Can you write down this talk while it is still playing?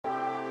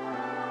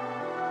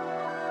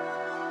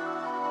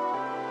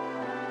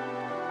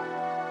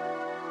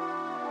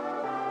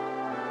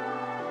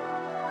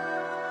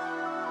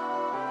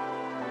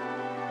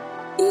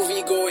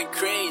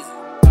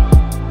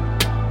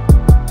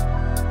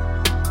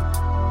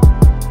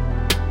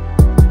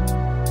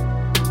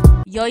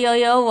Yo, yo,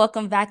 yo,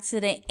 welcome back to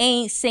the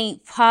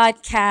A.SAINT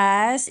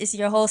Podcast. It's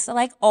your host,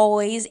 like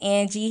always,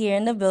 Angie here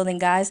in the building,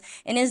 guys.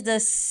 And it's the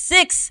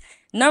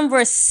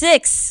number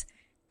six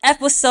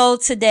episode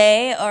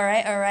today. All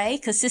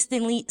right.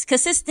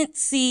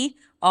 Consistency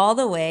all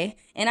the way.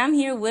 And I'm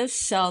here with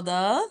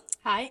Shelda.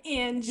 Hi,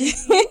 Angie.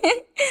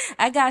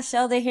 I got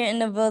Shelda here in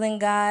the building,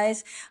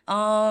 guys.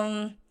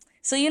 So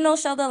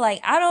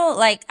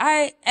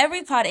Shelda,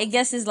 every pod, I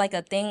guess is like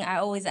a thing. I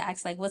always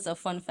ask, like, what's a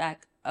fun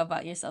fact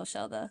about yourself,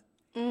 Shelda?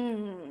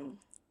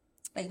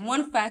 Like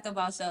one fact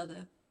about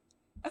Shelda.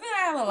 I feel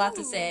like I have a lot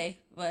to say,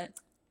 but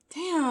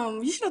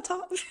Damn, you should have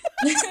talked.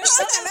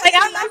 like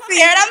I'm not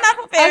prepared.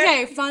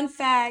 Okay, fun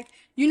fact.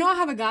 You know I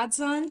have a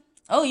godson?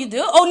 Oh, you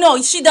do? Oh no,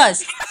 she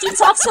does. She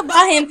talks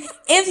about him.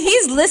 If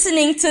he's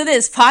listening to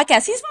this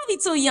podcast, he's probably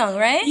too young,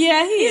 right?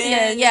 Yeah, he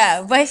is.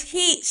 Yeah. But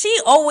she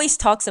always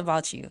talks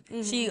about you.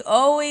 Mm-hmm. She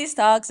always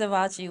talks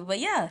about you. But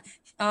yeah,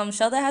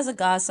 Shelda has a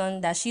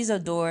godson that she's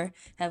adore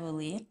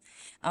heavily.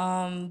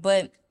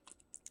 But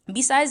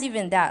besides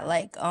even that,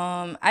 like,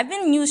 I've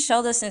been used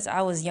Shelda since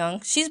I was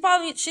young. She's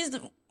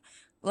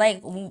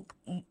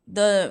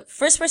the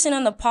first person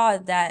on the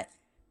pod that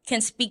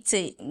can speak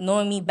to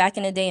knowing me back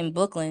in the day in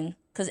Brooklyn.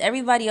 Because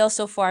everybody else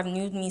so far have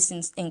knew me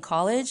since in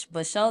college.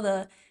 But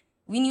Shelda,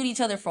 we knew each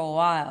other for a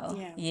while.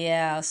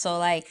 Yeah. So,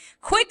 like,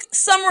 quick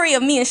summary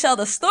of me and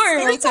Shelda's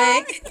story real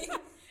quick.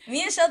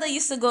 Me and Shelda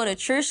used to go to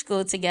church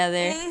school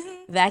together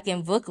back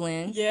in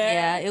Brooklyn.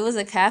 Yeah. It was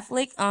a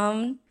Catholic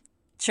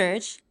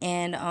church.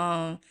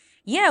 And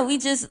we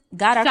just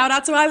got our... Shout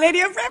out to Our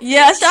Lady of Refuge.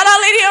 Yeah, shout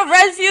out Lady of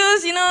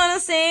Refuge, you know what I'm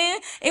saying?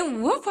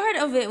 And what part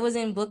of it was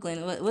in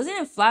Brooklyn? Was it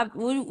in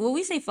would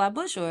we say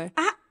Flatbush or?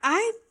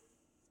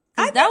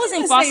 That was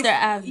in Foster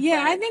Ave.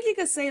 Yeah, I think you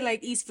could say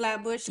like East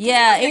Flatbush.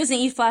 Yeah, it was in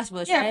East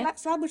Flatbush, right? Yeah,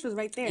 Flatbush was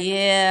right there.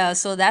 Yeah,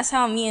 so that's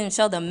how me and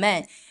Shelda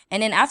met.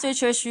 And then after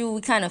church school,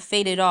 we kind of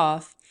faded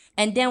off.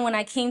 And then when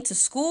I came to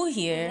school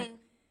here,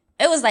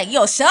 it was like,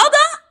 yo,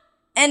 Shelda?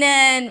 And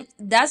then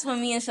that's when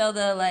me and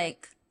Shelda,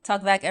 like,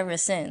 talk back ever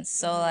since.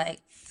 So,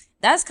 like,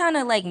 that's kind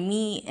of like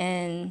me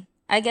and,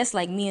 I guess,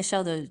 like, me and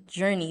Shelda's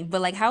journey.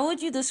 But, like, how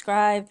would you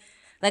describe,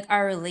 like,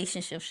 our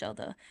relationship,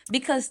 Shelda?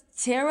 Because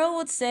Tara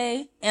would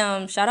say,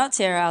 shout out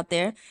Tara out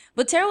there,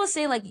 but Tara would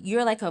say, like,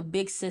 you're like a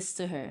big sis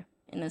to her,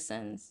 in a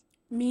sense.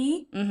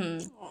 Me?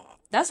 Mm-hmm.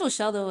 That's what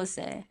Shelda would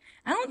say.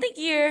 I don't think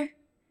you're,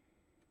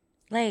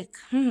 like,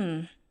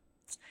 I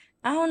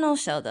don't know,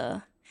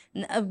 Shelda.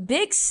 A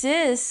big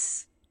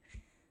sis...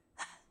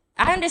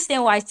 I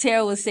understand why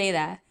Tara would say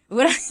that.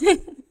 But I feel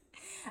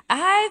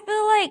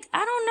like,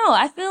 I don't know.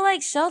 I feel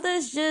like Shelda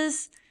is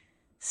just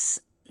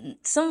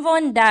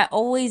someone that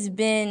always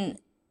been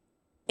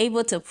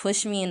able to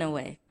push me in a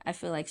way. I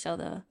feel like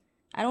Shelda.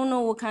 I don't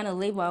know what kind of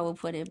label I would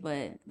put it,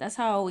 but that's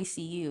how I always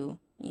see you.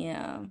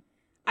 Yeah.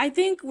 I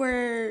think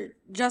we're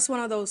just one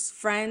of those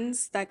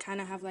friends that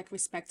kind of have like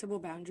respectable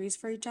boundaries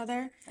for each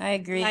other. I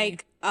agree.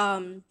 Like,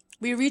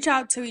 we reach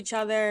out to each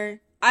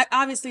other.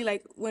 Obviously,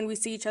 like, when we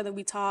see each other,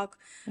 we talk.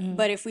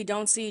 But if we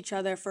don't see each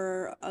other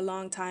for a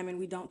long time and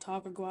we don't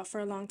talk or go out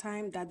for a long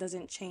time, that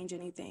doesn't change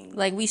anything.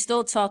 Like, we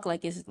still talk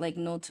like it's, like,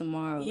 no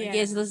tomorrow. Yeah. Like,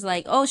 it's just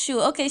like, oh, shoot,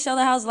 okay,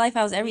 Shelda, how's life?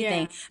 How's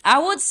everything? Yeah. I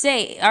would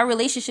say our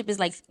relationship is,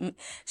 like,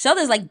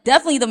 Shelda's, like,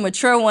 definitely the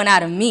mature one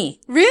out of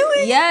me.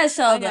 Really? Yeah,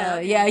 Shelda.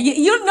 Okay. Yeah,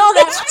 you know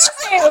that.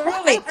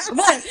 Really.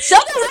 But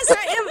Shelda has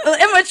her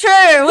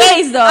immature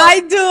ways, though. I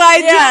do.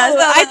 Yeah,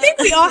 so- I think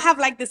we all have,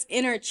 like, this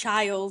inner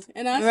child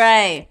in us.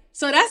 Right.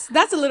 So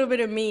that's a little bit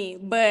of me,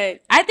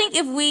 but I think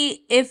if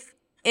me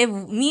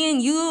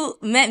and you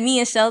met me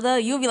and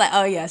Shelda, you'll be like,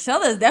 oh yeah,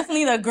 Shelda's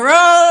definitely the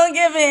grown,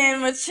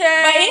 giving, mature.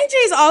 But Angie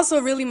is also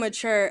really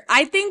mature.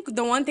 I think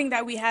the one thing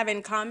that we have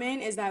in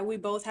common is that we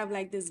both have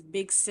like this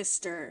big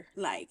sister,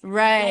 like,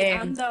 right.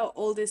 Like, I'm the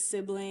oldest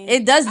sibling.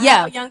 It does, I yeah.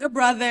 have a younger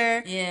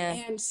brother.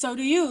 Yeah. And so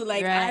do you.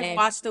 Like, right. I've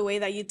watched the way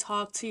that you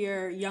talk to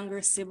your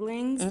younger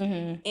siblings,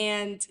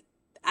 and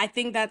I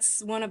think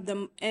that's one of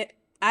the.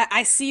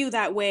 I see you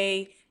that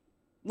way.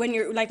 When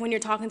you're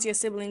talking to your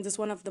siblings, it's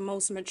one of the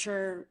most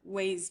mature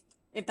ways,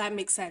 if that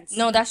makes sense.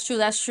 No, that's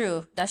true.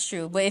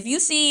 But if you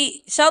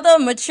see Shelda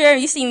mature,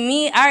 you see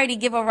me, I already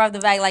give her off the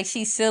back, like,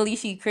 she's silly,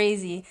 she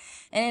crazy.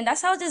 And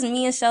that's how just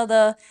me and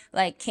Shelda,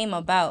 like, came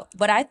about.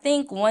 But I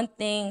think one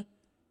thing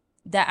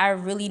that I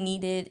really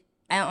needed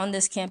on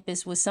this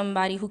campus was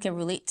somebody who can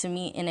relate to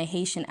me in a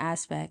Haitian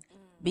aspect.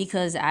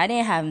 Because I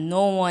didn't have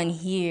no one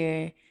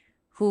here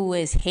who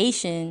was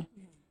Haitian.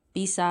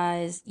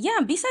 Besides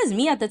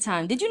me at the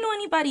time. Did you know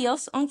anybody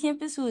else on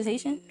campus who was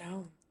Haitian?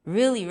 No.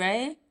 Really,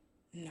 right?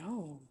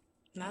 No.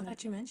 Now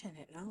that you mention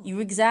it, no.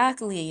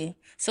 Exactly.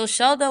 So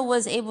Shelda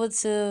was able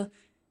to,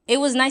 it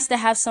was nice to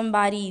have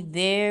somebody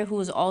there who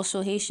was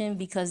also Haitian,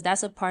 because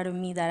that's a part of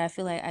me that I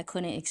feel like I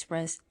couldn't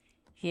express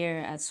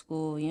here at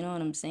school. You know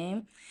what I'm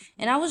saying?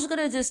 And I was going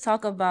to just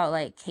talk about,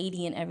 like,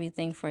 Haiti and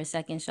everything for a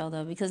second,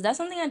 Shelda, because that's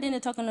something I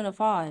didn't talk on the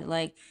pod.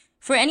 Like,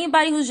 for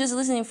anybody who's just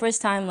listening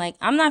first time, like,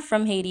 I'm not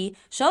from Haiti.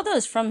 Shelda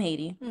is from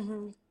Haiti.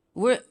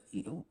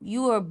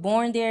 You were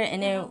born there,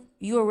 and then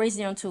you were raised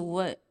there until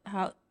what?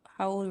 How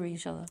old were you,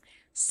 Shelda?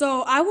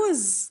 So I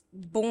was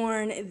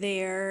born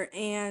there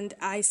and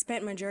I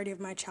spent majority of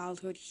my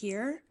childhood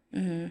here.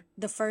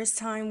 The first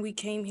time we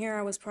came here,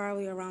 I was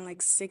probably around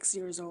like 6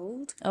 years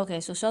old Okay,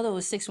 so Shelda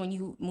was 6 when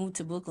you moved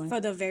to Brooklyn. for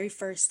the very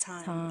first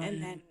time.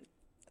 And then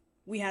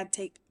we had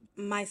to take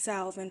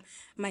myself and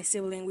my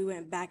sibling, we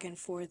went back and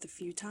forth a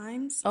few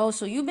times. Oh,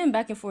 so you've been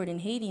back and forth in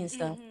Haiti and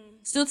stuff.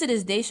 Still to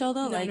this day, Shelda?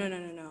 No, Like, no, no,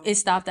 no, no. it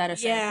stopped at a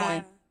certain Yeah,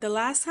 point. the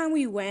last time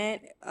we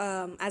went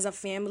as a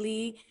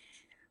family,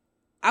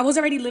 I was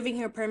already living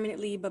here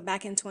permanently, but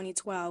back in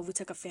 2012, we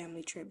took a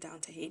family trip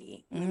down to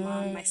Haiti. My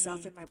mom,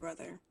 myself, and my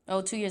brother.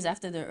 Oh, 2 years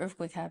after the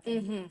earthquake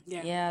happened.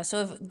 Yeah. Yeah,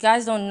 so if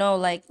guys don't know,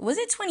 like, was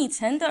it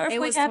 2010 the earthquake It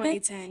was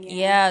happened? 2010,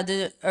 yeah.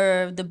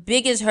 Yeah, the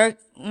biggest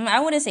I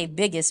wouldn't say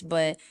biggest,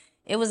 but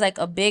it was like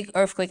a big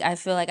earthquake. I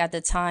feel like at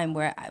the time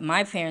where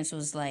my parents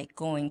was like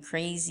going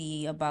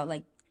crazy about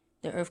like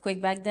the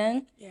earthquake back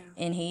then Yeah.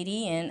 in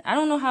Haiti, and I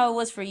don't know how it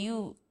was for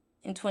you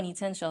in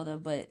 2010,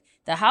 Shelda, but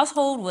the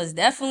household was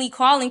definitely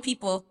calling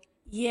people.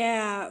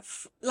 Yeah,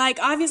 like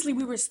obviously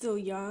we were still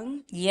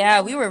young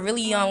Yeah, we were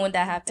really young when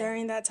that happened.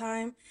 during that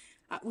time.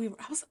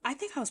 I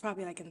think I was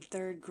probably like in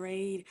third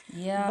grade.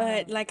 Yeah.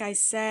 But like I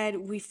said,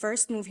 we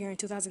first moved here in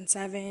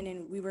 2007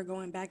 and we were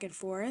going back and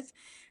forth.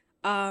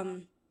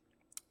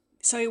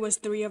 So it was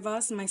three of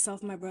us,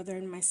 myself, my brother,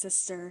 and my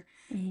sister.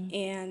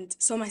 And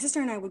so my sister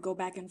and I would go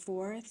back and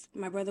forth.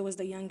 My brother was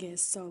the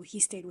youngest, so he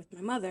stayed with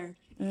my mother.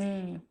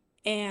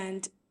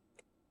 And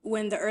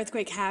when the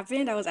earthquake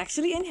happened, I was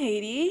actually in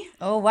Haiti.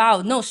 Oh,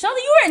 wow. No, Shelda,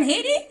 you were in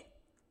Haiti?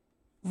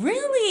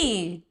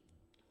 Really?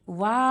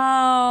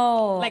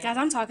 Wow. Like as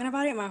I'm talking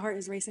about it, my heart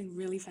is racing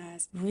really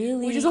fast.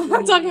 Really? Which is why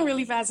I'm talking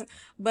really fast.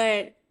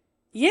 But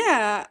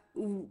yeah,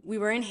 we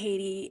were in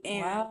Haiti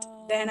and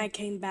then I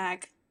came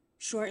back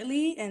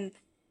shortly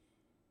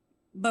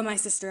but my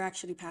sister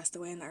actually passed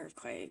away in the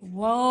earthquake.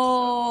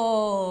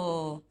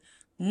 Whoa.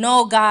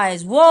 No,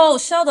 guys. Whoa,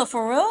 Shelda,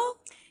 for real?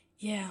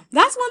 Yeah.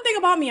 That's one thing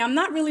about me. I'm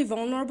not really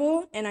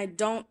vulnerable and I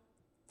don't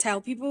tell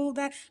people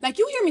that. Like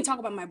you hear me talk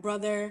about my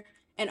brother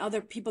and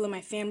other people in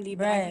my family,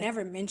 but I've Right.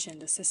 never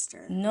mentioned a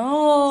sister.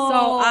 No.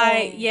 So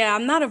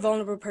I'm not a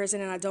vulnerable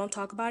person and I don't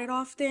talk about it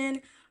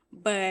often,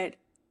 but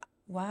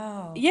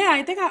Wow. yeah,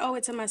 I think I owe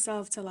it to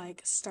myself to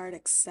like start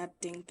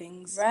accepting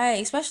things.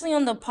 Right, especially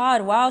on the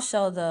pod. Wow,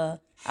 Shelda.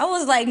 I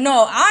was like,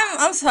 no,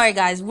 I'm sorry,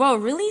 guys. Whoa,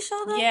 really,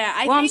 Shelda? Yeah,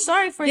 I Well, I'm think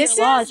sorry for your this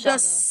loss, is the Shelda.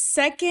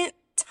 second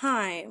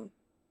time,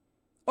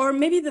 or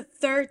maybe the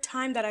third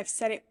time that I've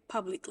said it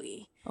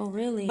publicly. Oh,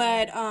 really?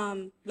 But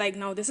like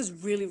no, this is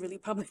really, really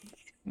public.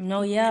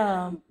 No,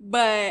 yeah.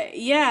 But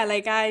yeah,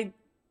 like I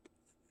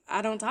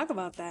don't talk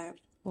about that.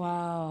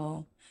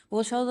 Wow.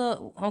 Well,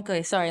 Shelda,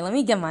 okay, sorry. Let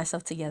me get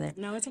myself together.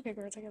 No, it's okay,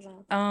 girl. Take your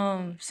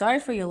time. Sorry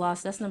for your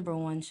loss. That's number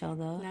one,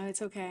 Shelda. No,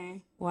 it's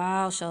okay.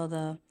 Wow,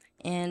 Shelda.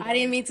 And I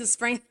didn't mean to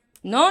spring.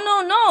 no.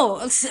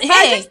 I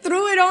Hey. just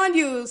threw it on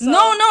you. So.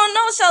 No,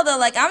 Shelda.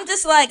 Like I'm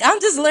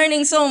just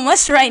learning so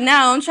much right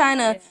now. I'm trying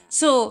to.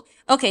 So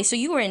okay, so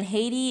you were in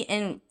Haiti,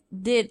 and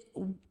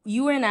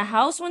you were in a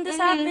house when this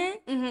happened?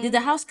 Did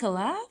the house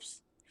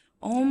collapse?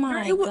 Oh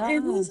my It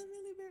God. was a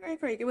really big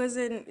earthquake.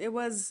 It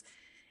was,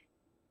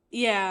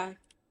 yeah.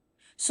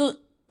 So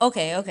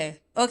okay.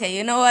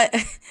 You know what?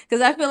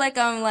 Because I feel like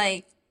I'm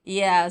like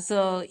yeah.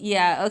 So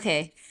yeah,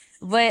 okay.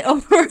 But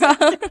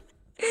overall,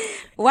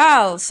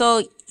 wow.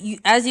 So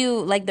you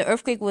like the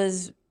earthquake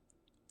was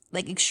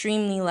like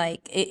extremely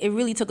like it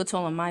really took a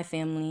toll on my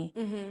family,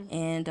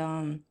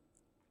 and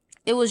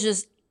it was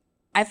just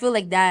I feel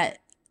like that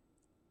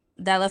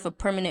left a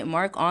permanent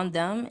mark on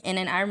them. And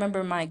then I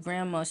remember my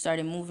grandma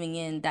started moving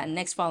in that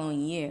next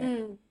following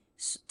year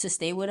to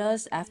stay with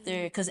us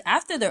because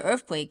after the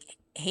earthquake,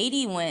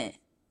 Haiti went.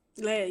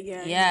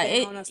 Yeah,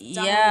 it's been on a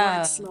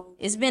downward slope.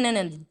 It's been in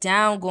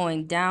a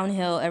going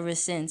downhill ever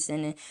since.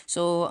 And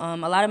so a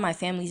lot of my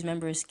family's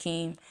members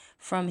came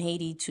from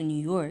Haiti to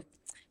New York.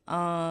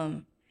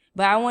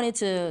 But I wanted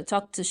to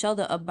talk to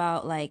Shelda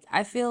about like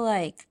I feel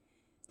like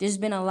there's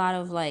been a lot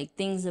of like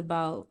things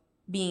about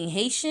being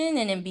Haitian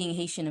and then being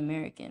Haitian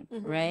American,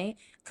 right?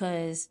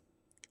 Because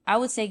I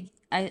would say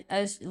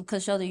because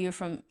Shelda,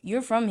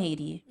 you're from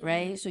Haiti,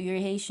 right? So you're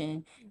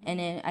Haitian, and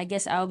then I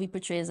guess I'll be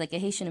portrayed as like a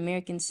Haitian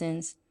American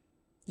since,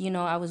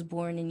 I was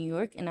born in New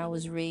York and I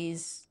was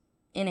raised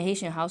in a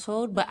Haitian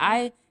household.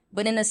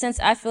 But in a sense,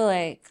 I feel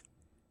like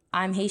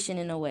I'm Haitian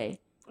in a way.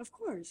 Of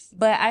course.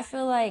 But I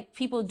feel like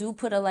people do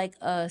put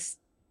a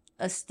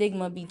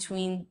stigma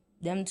between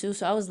them two.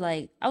 So I was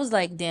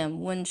like,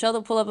 damn, when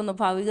Shelda pull up on the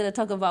pod, we gotta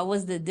talk about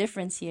what's the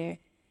difference here.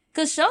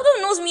 Cause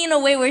Shelda knows me in a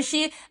way where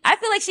I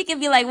feel like she can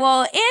be like,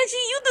 well,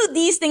 Angie, you do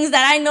these things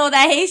that I know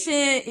that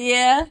Haitian,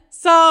 yeah.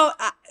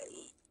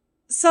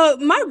 So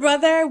my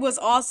brother was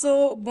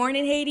also born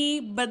in Haiti,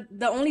 but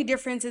the only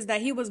difference is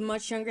that he was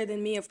much younger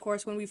than me, of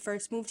course, when we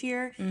first moved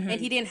here, and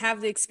he didn't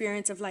have the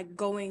experience of like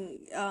going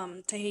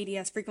to Haiti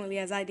as frequently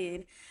as I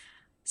did.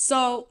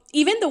 So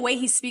even the way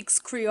he speaks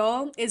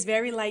Creole is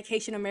very like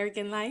Haitian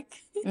American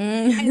like.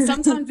 And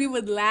sometimes we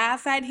would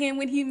laugh at him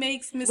when he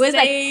makes Was like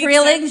mistakes.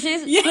 Creole Or, English,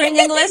 yeah, Creole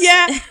English.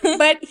 yeah.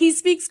 But he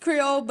speaks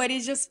Creole, but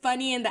it's just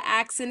funny and the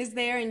accent is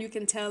there and you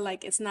can tell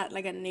like it's not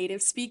like a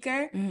native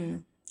speaker.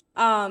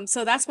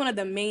 So that's one of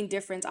the main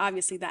difference,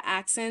 obviously, the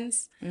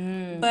accents.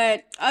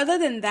 But other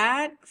than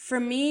that, for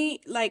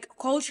me, like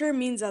culture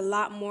means a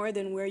lot more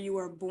than where you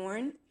were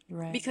born.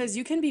 Right. Because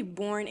you can be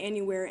born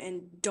anywhere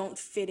and don't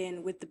fit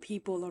in with the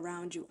people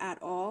around you at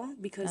all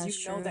because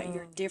That's you know that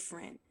you're true.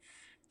 different.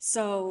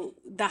 So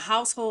the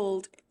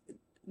household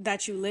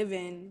that you live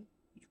in,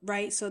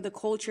 right? So the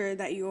culture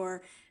that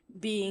you're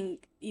being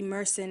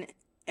immersed in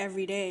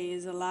every day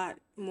is a lot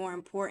more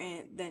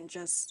important than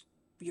just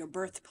your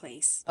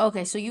birthplace.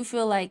 Okay, so you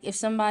feel like if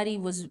somebody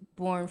was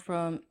born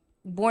from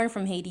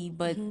Haiti,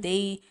 but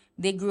they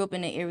grew up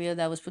in an area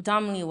that was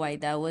predominantly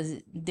white,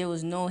 there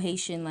was no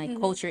Haitian like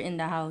culture in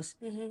the house.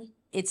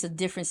 It's a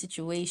different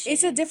situation.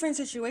 It's a different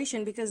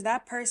situation because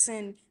that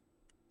person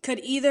could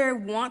either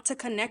want to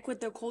connect with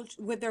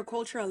their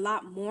culture a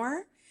lot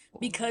more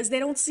because they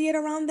don't see it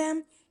around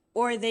them,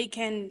 or they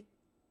can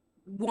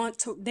want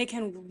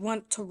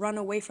to run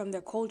away from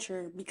their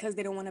culture because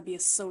they don't want to be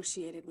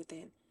associated with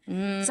it.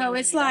 So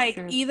it's That's like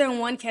true. either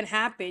one can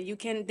happen.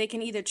 They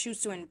can either choose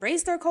to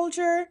embrace their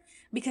culture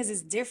because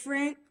it's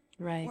different,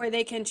 Right. or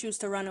they can choose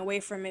to run away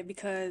from it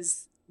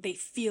because they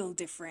feel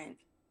different.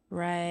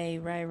 Right.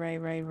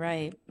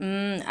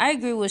 I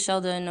agree with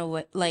Shelda in a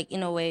way. Like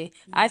in a way,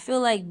 I feel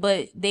like,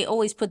 but they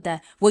always put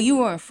that. Well, you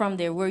weren't from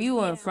there. Where you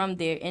weren't from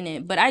there in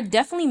it. But I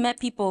definitely met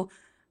people,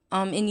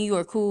 in New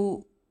York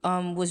who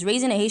was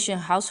raised in a Haitian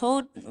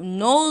household,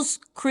 knows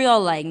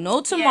Creole like no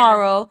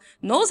tomorrow,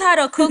 knows how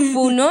to cook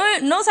food,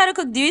 knows how to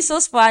cook diri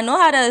sauce pie, know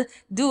how to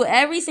do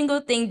every single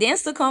thing,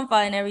 dance to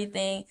compa and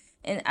everything.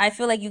 And I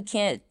feel like you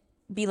can't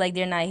be like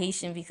they're not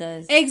Haitian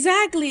because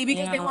Exactly,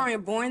 because they know.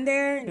 weren't born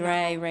there. No.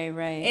 Right.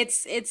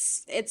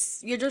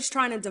 It's you're just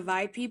trying to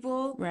divide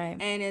people, Right.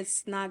 and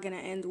it's not gonna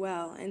end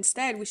well.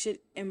 Instead, we should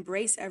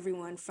embrace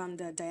everyone from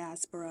the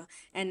diaspora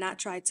and not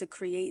try to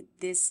create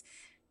this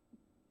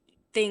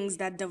things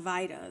that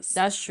divide us.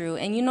 That's true.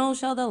 And you know,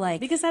 Shelda, like,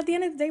 Because at the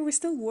end of the day, we're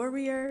still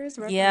warriors,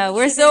 yeah,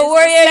 we're still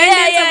warrior.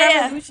 descendants of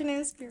Yeah.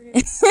 revolutionists,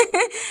 period.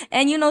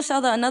 And you know,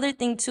 Shelda, another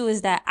thing too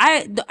is that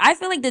I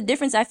feel like the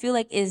difference I feel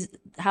like is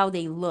how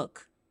they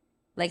look,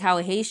 like how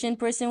a Haitian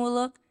person will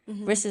look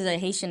versus a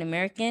Haitian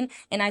American.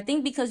 And I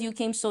think because you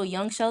came so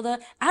young, Shelda,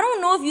 I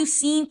don't know if you've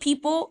seen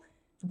people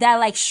that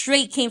like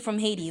straight came from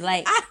Haiti.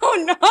 Like I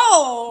don't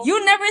know.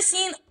 you never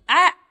seen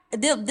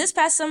this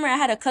past summer I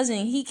had a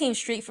cousin. He came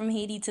straight from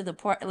Haiti to the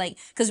part, like,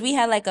 cause we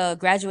had like a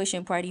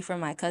graduation party for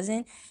my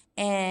cousin,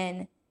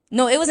 and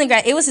no, it wasn't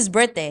it was his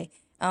birthday.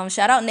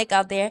 Shout out Nick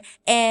out there,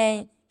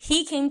 and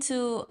he came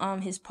to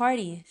his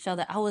party.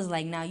 Shelda, I was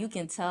like, now you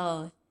can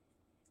tell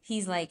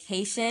he's like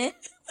Haitian.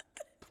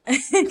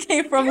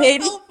 Came from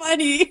Haiti. So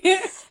funny.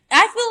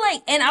 I feel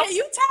like, and Can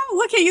you tell?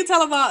 What can you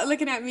tell about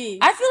looking at me?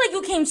 I feel like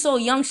you came so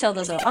young,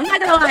 Shelda, though. I'm not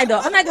gonna lie, though.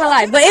 I'm not gonna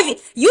lie. But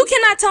if you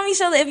cannot tell me,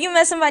 Shelda, if you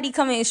met somebody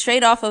coming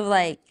straight off of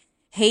like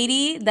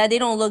Haiti, that they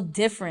don't look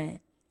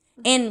different.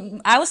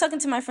 And I was talking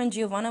to my friend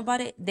Giovanna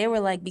about it. They were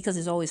like, because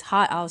it's always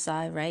hot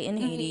outside, right? In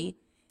Haiti,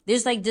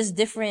 there's like just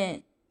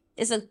different.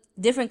 It's a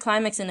different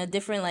climax in a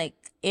different like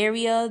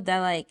area that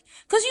like,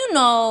 cause you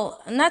know,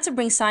 not to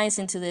bring science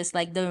into this,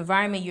 like the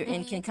environment you're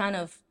in can kind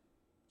of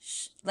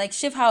like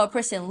shift how a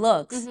person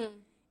looks.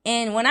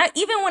 And when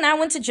I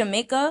went to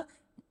Jamaica,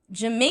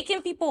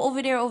 Jamaican people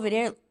over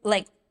there,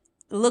 like,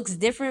 looks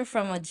different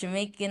from a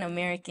Jamaican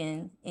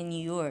American in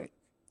New York.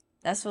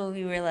 That's what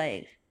we were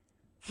like,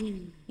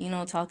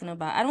 talking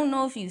about. I don't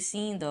know if you've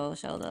seen though,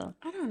 Shelda.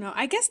 I don't know.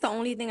 I guess the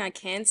only thing I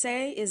can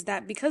say is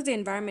that because the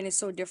environment is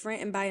so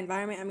different, and by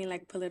environment, I mean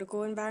like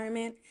political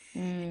environment,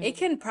 it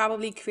can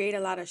probably create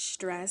a lot of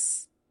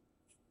stress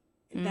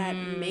that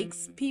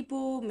makes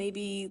people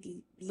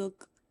maybe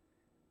look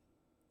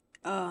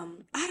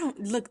I don't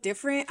look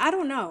different. I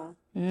don't know.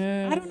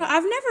 I don't know.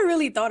 I've never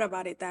really thought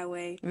about it that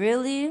way.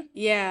 Really?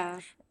 Yeah.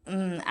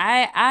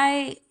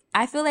 I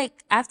feel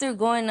like after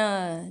going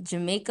to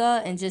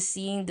Jamaica and just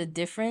seeing the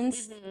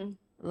difference,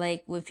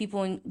 like with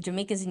people in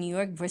Jamaicans in New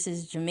York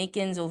versus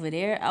Jamaicans over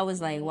there, I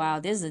was like, wow,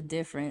 there's a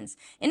difference.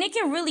 And it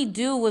can really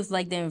do with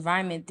like the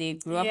environment they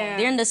grew up in. Yeah.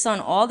 They're in the sun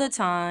all the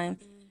time.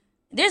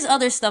 There's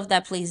other stuff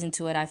that plays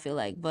into it, I feel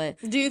like, but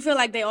Do you feel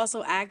like they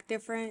also act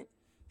different?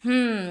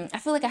 I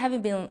feel like I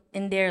haven't been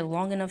in there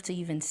long enough to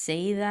even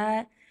say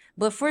that.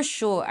 But for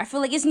sure, I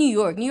feel like it's New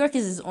York. New York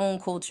is its own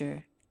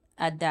culture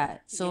at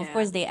that. So of Yeah.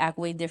 course they act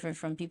way different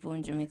from people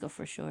in Jamaica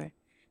for sure.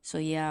 So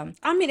yeah.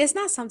 I mean, it's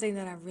not something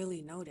that I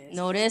really noticed.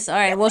 Notice? All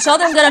right. Well,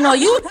 Sheldon's gonna know.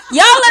 Y'all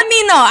let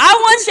me know. I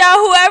want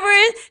y'all, whoever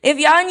is, if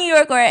y'all in New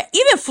York or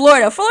even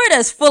Florida. Florida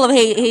is full of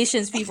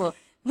Haitians people.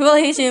 Full of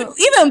Haitian,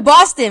 even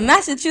Boston,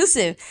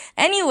 Massachusetts,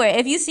 anywhere.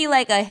 If you see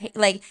like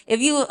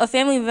if a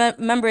family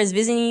member is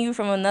visiting you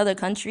from another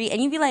country,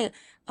 and you be like,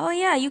 oh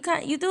yeah, you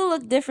do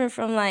look different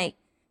from like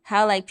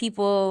how like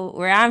people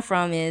where I'm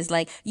from is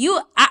like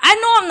I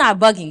know I'm not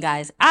bugging,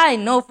 guys. I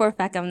know for a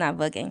fact I'm not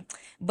bugging.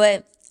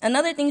 But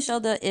another thing,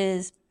 Shelda,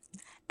 is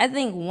I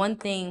think one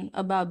thing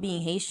about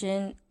being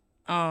Haitian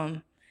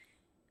um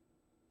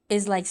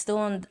is like still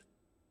on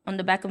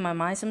the back of my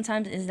mind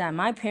sometimes is that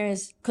my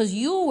parents, because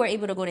you were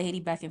able to go to Haiti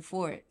back and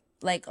forth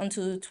like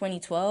until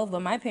 2012,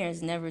 but my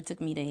parents never took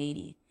me to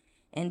Haiti.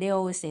 And they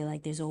always say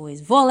like there's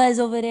always volas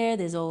over there,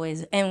 there's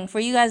always, and for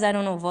you guys I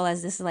don't know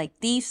volas, this is like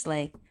thieves,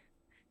 like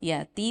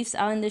yeah, thieves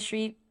out in the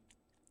street.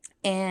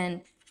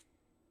 And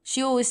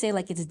she always say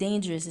like it's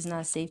dangerous, it's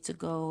not safe to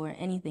go or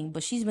anything,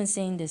 but she's been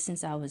saying this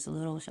since I was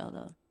little,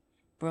 Shelda.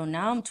 Bro,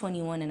 now I'm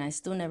 21 and I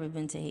still never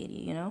been to Haiti,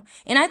 you know?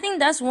 And I think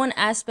that's one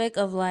aspect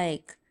of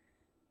like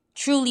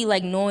truly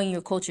like knowing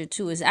your culture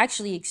too, is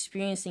actually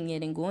experiencing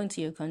it and going to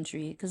your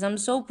country. Because I'm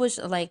so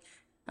pushed, like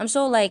I'm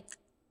so like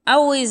I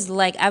always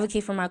like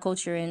advocate for my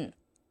culture and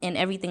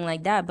everything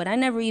like that, but I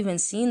never even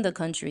seen the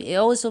country. It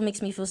also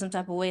makes me feel some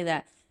type of way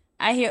that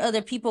I hear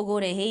other people go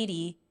to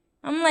Haiti.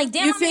 I'm like,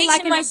 damn, You I'm feel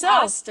like Haitian an myself.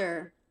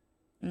 imposter.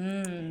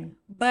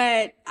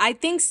 But I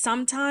think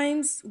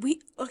sometimes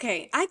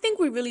I think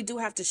we really do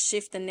have to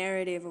shift the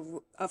narrative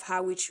of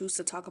how we choose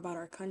to talk about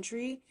our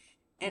country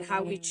and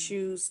how we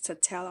choose to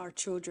tell our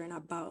children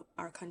about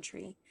our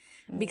country.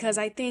 Because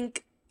I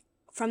think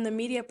from the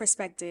media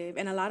perspective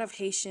and a lot of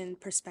Haitian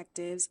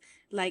perspectives,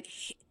 like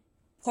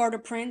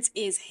Port-au-Prince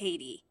is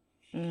Haiti.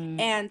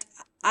 And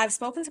I've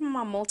spoken to my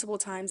mom multiple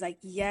times, like,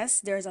 yes,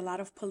 there's a lot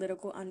of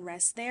political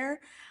unrest there,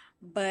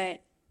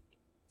 but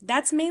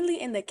that's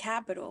mainly in the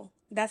capital.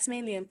 That's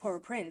mainly in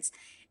Port-au-Prince.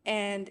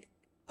 And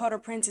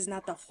Port-au-Prince is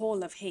not the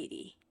whole of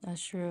Haiti.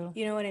 That's true.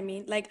 You know what I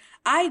mean? Like,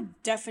 I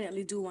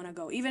definitely do want to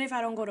go. Even if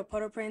I don't go to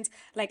Port-au-Prince,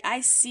 like, I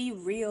see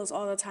reels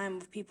all the time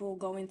of people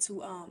going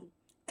to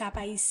Cap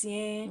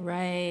Haitien.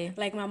 Right.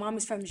 Like, my mom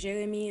is from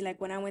Jeremy. Like,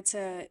 when we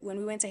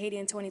went to Haiti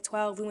in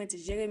 2012, we went to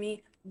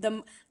Jeremy.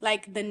 The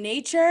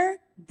nature,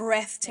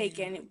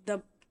 breathtaking.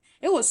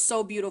 It was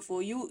so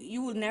beautiful.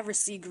 You will never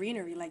see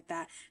greenery like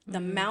that. The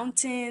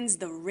mountains,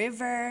 the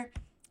river.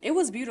 It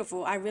was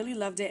beautiful. I really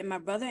loved it, and my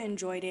brother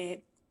enjoyed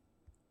it.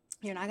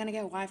 You're not gonna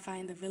get Wi-Fi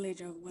in the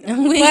village or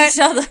whatever. We But, each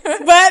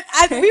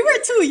other. we were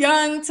too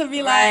young to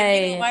be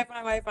like, Right.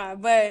 Wi-Fi.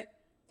 But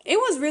it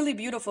was really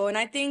beautiful, and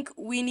I think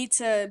we need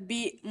to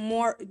be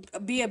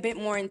a bit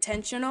more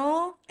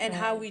intentional in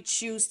how we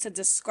choose to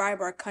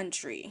describe our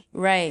country.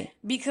 Right.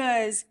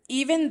 Because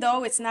even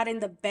though it's not in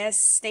the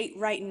best state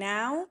right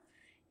now,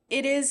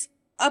 it is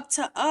up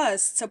to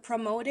us to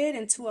promote it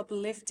and to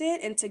uplift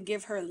it and to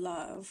give her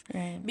love.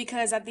 Right.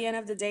 Because at the end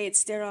of the day, it's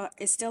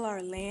still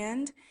our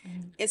land.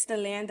 It's the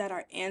land that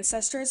our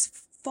ancestors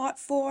fought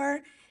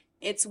for.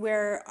 It's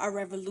where our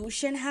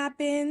revolution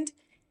happened.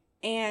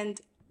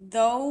 And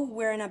though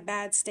we're in a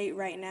bad state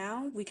right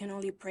now, we can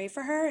only pray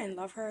for her and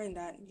love her, and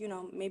that,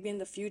 maybe in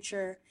the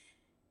future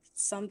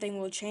something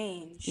will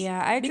change.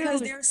 Yeah, I agree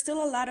Because with- there are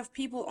still a lot of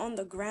people on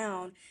the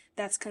ground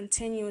that's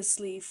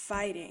continuously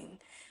fighting.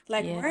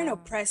 Like, we're an Yeah.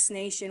 oppressed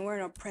nation, we're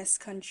an oppressed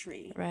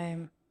country. Right.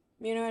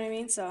 You know what I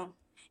mean? So,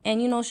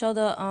 And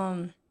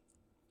Shelda,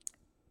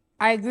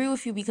 I agree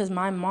with you because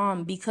my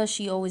mom, because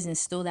she always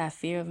instilled that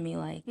fear of me,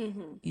 like,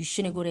 you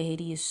shouldn't go to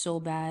Haiti, it's so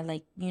bad.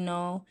 Like,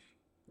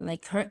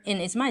 like her,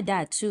 and it's my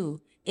dad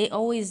too. It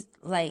always,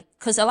 like,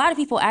 because a lot of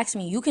people ask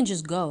me, you can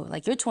just go.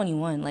 Like, you're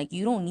 21. Like,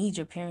 you don't need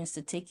your parents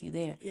to take you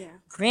there. yeah.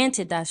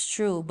 Granted, that's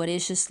true, but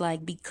it's just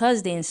like,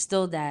 because they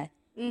instilled that,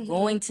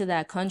 going to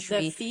that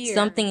country, fear.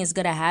 something is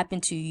going to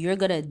happen to you, you're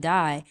going to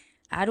die.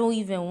 I don't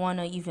even want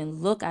to even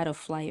look at a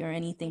flight or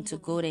anything to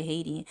go to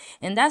Haiti.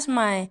 And that's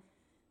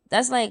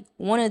like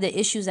one of the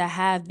issues I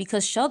have,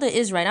 because Shelda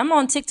is right. I'm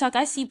on TikTok.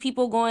 I see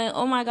people going,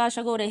 oh my gosh,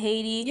 I go to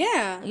Haiti.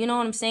 Yeah. You know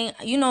what I'm saying?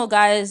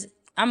 Guys,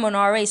 I'm an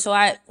RA. So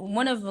I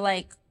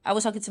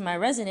was talking to my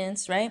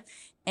residents, right?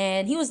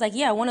 And he was like,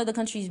 yeah, one of the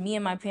countries me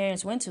and my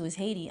parents went to is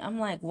Haiti. I'm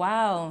like,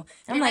 wow.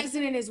 I'm Your like,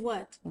 resident is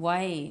what?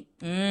 white.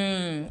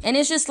 And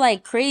it's just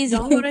like crazy.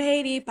 Don't go to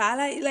Haiti.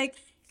 Like,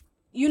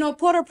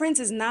 Port-au-Prince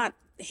is not,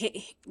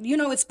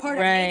 it's part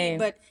of Haiti, Right.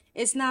 but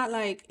it's not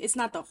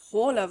the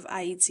whole of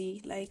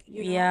Haiti. Like,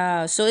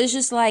 Yeah, so it's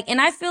just like,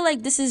 and I feel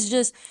like this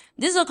is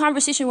a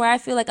conversation where I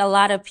feel like a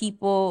lot of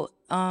people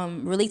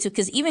relate to,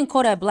 because even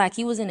Kodak Black,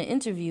 he was in an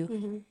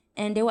interview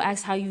and they were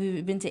asked, how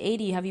you been to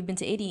Haiti? Have you been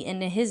to Haiti?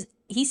 And then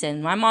he said,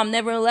 my mom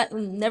never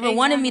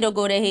wanted me to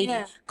go to Haiti.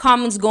 Yeah.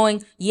 Comments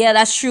going, yeah,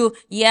 that's true.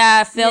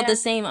 Yeah, I felt Yeah. the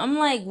same. I'm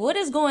like, what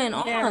is going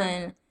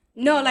Yeah. on?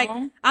 No, like,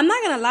 I'm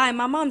not gonna lie.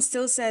 My mom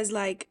still says,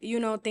 like,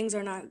 things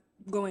are not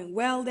going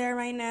well there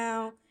right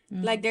now.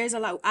 Like, there's a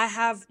lot. I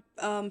have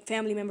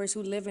family members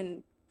who live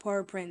in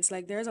Port-au-Prince.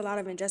 Like, there's a lot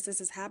of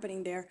injustices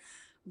happening there.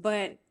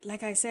 But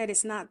like I said,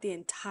 it's not the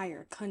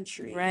entire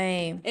country.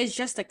 Right. It's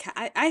just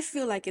I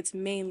feel like it's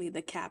mainly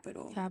the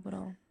capital.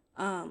 Capital.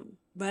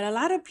 But a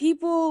lot of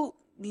people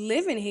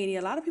live in Haiti.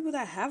 A lot of people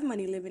that have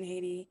money live in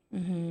Haiti.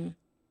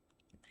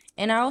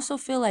 And I also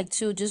feel like,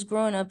 too, just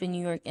growing up in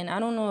New York, and I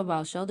don't know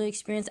about Shelda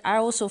experience, I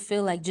also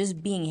feel like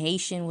just being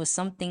Haitian was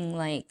something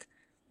like,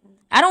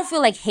 I don't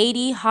feel like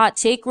Haiti, hot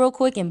take real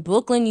quick, in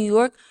Brooklyn, New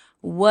York,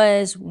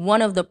 was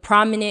one of the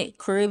prominent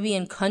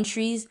Caribbean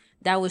countries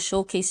that was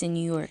showcased in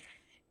New York.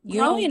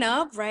 Growing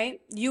up,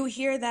 right, you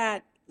hear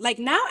that, like,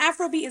 now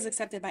Afrobeat is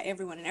accepted by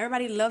everyone, and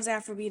everybody loves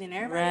Afrobeat, and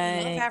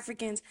everybody loves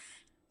Africans.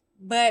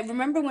 But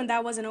remember when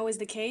that wasn't always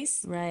the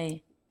case?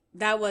 Right.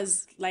 That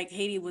was, like,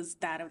 Haiti was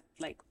that,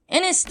 like...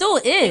 And it still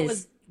is. It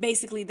was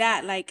basically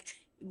that. Like,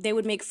 they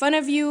would make fun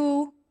of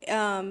you,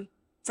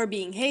 for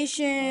being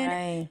Haitian.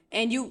 Right.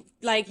 And you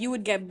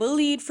would get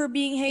bullied for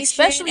being Haitian.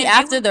 Especially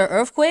after the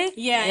earthquake.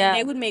 Yeah, and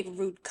they would make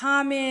rude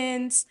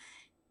comments,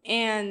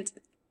 and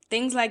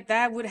things like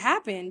that would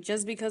happen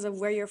just because of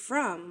where you're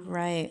from.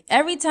 Right.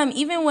 Every time,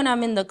 even when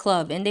I'm in the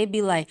club, and they'd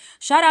be like,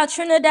 shout out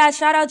Trinidad,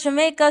 shout out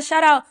Jamaica,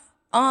 shout out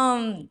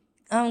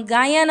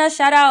Guyana,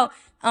 shout out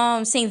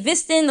St.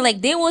 Vincent.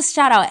 Like, they will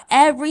shout out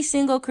every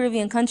single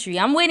Caribbean country.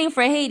 I'm waiting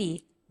for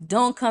Haiti.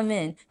 Don't come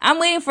in. I'm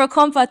waiting for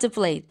compa to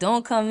play.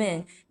 Don't come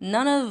in.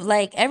 None of,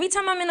 like, every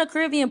time I'm in a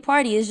Caribbean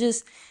party, it's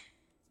just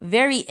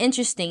very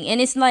interesting. And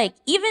it's like,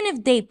 even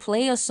if they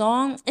play a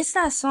song, it's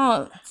that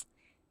song.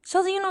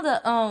 So you know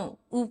the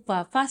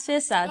Upa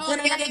Pasesa. It's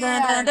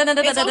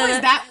always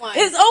that one.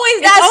 It's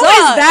always It's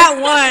always that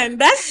one.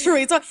 That's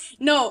true.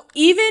 No,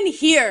 even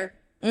here.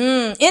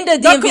 In the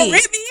DMV. Caribbean.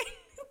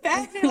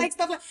 Back then, like,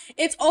 stuff like,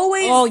 it's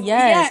always,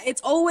 yeah,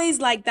 it's always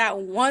like that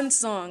one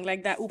song,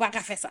 like that Upa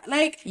Cafesa.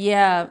 Like,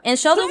 yeah. And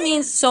Shelda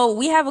means, so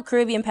we have a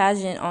Caribbean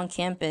pageant on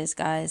campus,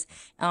 guys,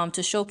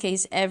 to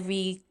showcase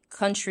every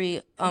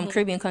country,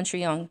 Caribbean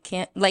country on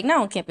like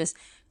not on campus,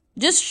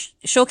 just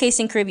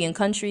showcasing Caribbean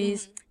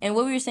countries. And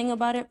what were you saying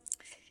about it?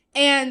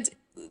 And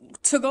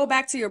to go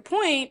back to your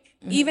point,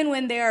 even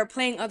when they are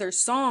playing other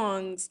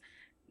songs,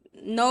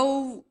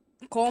 no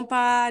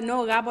compa,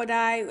 no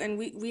rabodai, and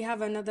we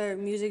have another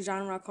music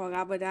genre called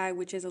rabodai,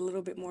 which is a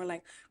little bit more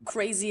like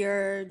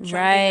crazier, jumping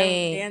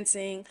around,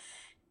 dancing.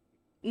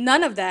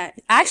 None of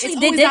that. Actually,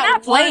 they did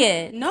not play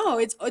it. No,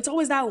 it's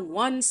always that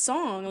one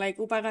song, like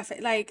Upa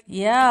Cafe, like,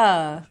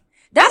 yeah.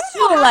 That's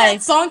true. Like,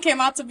 that song came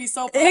out to be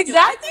so popular.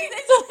 Exactly.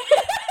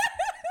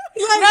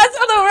 Like, that's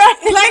on the right.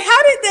 Like,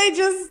 how did they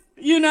just,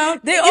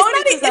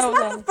 it's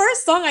not the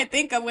first song I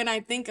think of when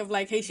I think of,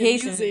 like, Haitian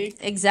music.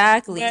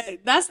 Exactly. But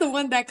that's the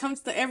one that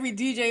comes to every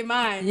DJ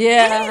mind.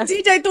 Yeah.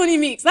 DJ Tony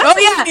Mix. That's what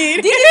we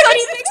need. DJ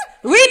Tony Mix.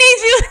 We need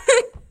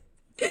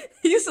you.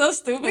 You're so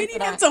stupid. We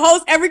need him to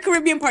host every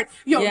Caribbean party.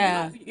 You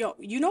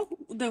know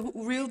the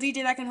real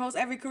DJ that can host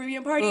every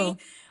Caribbean party?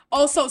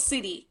 Also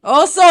City.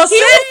 Also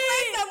City.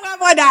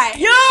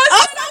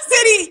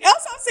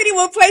 Also City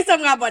will play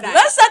some rabodai.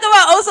 Let's talk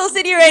about Also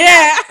City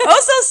now.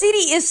 Also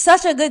City is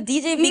such a good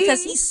DJ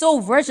because he's so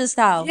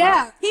versatile.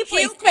 Yeah. He'll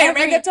play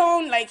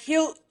reggaeton, like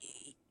he'll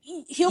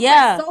play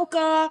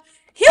soca.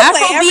 He'll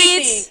play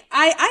everything.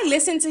 I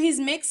listen to his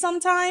mix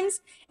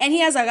sometimes, and he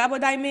has a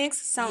rabodai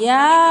mix. Sounds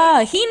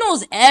really good. He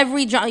knows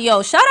every genre.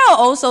 Yo, shout out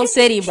Also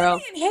City, bro.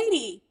 He in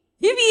Haiti.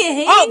 He be in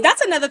Haiti. Oh,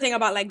 that's another thing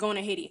about, like, going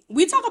to Haiti.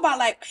 We talk about,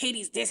 like,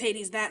 Haiti's this,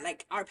 Haiti's that,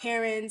 like, our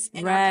parents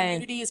and our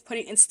community is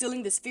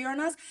instilling this fear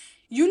on us.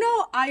 You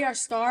know, IR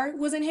Star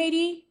was in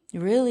Haiti.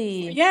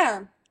 Really?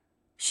 Yeah.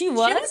 She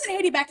was? She was in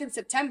Haiti back in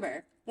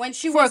September. When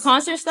she For a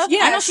concert stuff?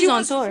 Yeah. I know she's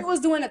on tour. She was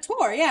doing a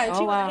tour, yeah. And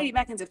she was in Haiti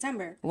back in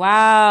September.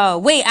 Wow.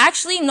 Wait,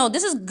 actually, no,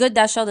 this is good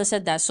that Shelda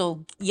said that.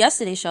 So,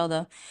 yesterday,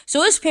 Shelda.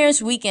 So, it's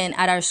Parents Weekend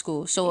at our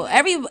school. So,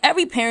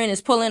 every parent is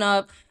pulling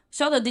up.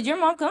 Shelda, did your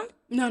mom come?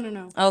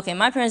 No. Okay,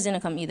 my parents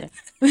didn't come either.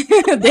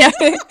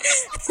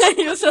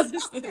 You're so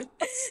stupid.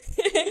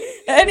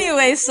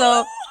 Anyway,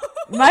 so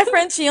my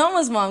friend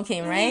Chioma's mom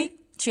came, right?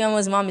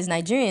 Chioma's mom is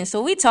Nigerian.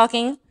 So we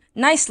talking,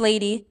 nice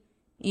lady.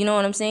 You know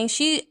what I'm saying?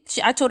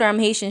 I told her I'm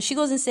Haitian. She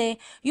goes and say,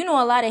 a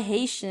lot of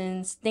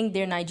Haitians think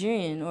they're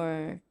Nigerian,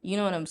 or you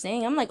know what I'm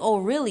saying? I'm like, oh,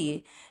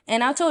 really?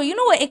 And I told her, you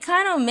know what? It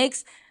kind of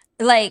makes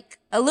like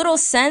a little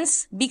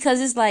sense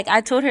because it's like I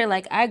told her,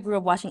 like, I grew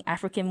up watching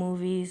African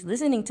movies,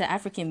 listening to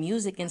African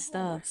music and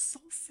stuff. So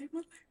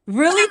similar.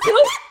 Really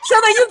too?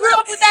 Shelda, you grew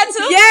up with that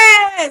too?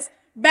 Yes.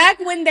 Back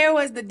when there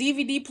was the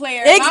DVD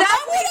player.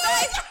 Exactly.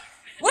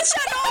 What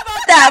y'all know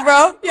about that,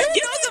 bro? You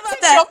know about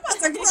that?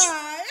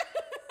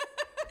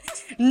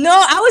 No,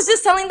 I was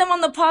just telling them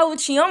on the pod with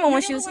Chioma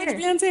when she was here.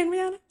 Beyonce and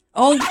Rihanna?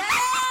 Oh, yes.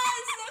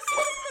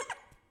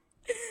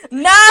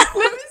 Nah.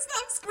 Let me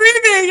stop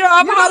screaming. Yo,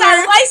 I'm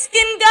that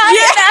light-skinned guy in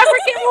the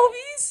African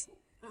movies?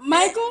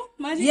 Michael?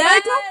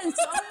 Yes. Oh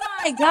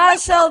my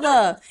gosh,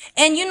 Shelda.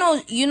 And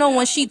you know,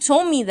 when she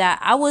told me that,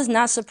 I was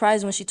not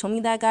surprised when she told me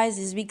that, guys,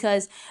 is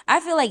because I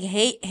feel like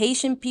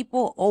Haitian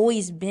people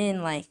always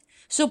been like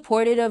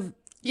supportive of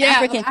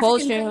African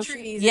culture.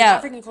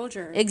 African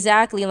culture.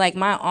 Exactly. Like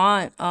my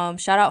aunt,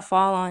 shout out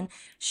Fallon,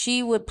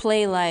 she would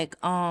play like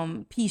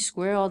P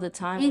Square all the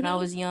time when I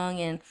was young,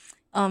 and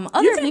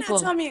other people.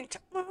 Tell me.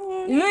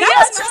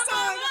 That's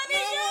my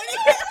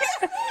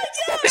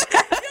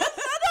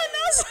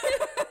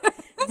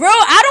Bro,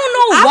 I don't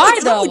know why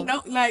though.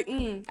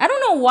 I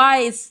don't know why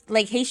it's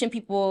like Haitian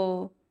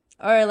people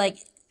are like,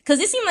 because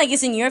it seemed like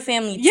it's in your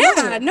family too.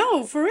 Yeah,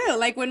 no, for real.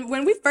 Like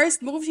when we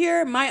first moved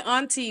here, my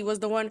auntie was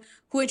the one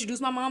who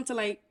introduced my mom to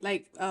like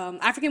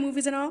African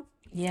movies and all.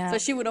 Yeah. So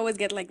she would always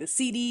get like the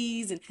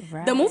CDs, and the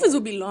Right. movies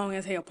would be long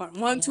as hell. Part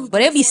one, two, But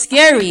three, it'd be 4, 5.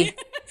 scary.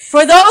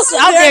 For those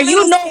out They're there, a you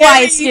little know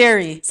why it's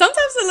scary.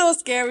 Sometimes a little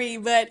scary,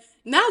 but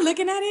now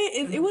looking at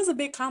it, it was a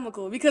bit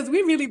comical because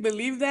we really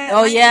believe that.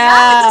 Oh Like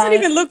now it doesn't yeah.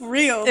 even look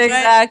real.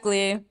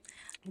 Exactly.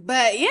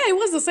 But yeah, it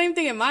was the same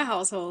thing in my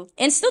household.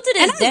 And still to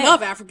And this I day.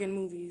 love African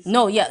movies.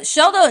 No, yeah.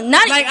 Shelda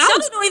Like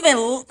Shelda don't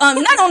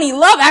even not only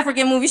love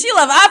African movies, she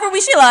love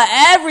Afrobeat, she love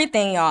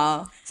everything,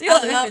 y'all. She I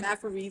love love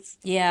everything. Afrobeats.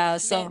 Yeah,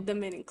 so The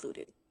men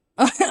included.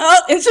 oh,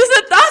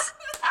 interesting thoughts.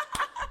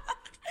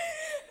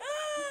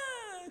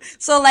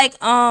 So like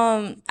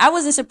I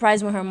wasn't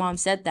surprised when her mom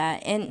said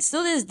that, and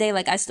still to this day,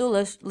 like I still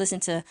listen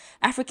to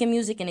African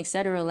music and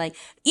etc. Like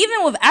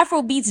even with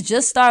Afro beats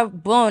just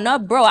start blowing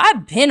up, bro,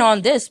 I've been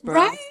on this, bro.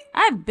 Right?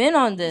 I've been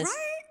on this.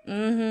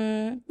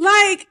 Right?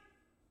 Like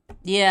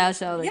Yeah,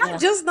 Shelda. y'all Yeah.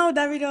 just know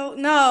Davido.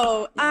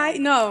 No,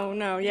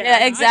 no. Yeah, Yeah, I've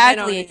been on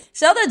exactly. it.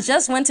 Shelda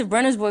just went to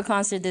Burna's Boy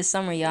concert this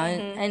summer, y'all,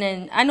 and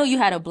then I know you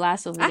had a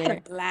blast over I had there.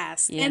 a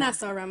blast, Yeah. and I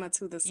saw Rema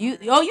too this summer.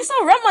 You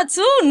saw Rema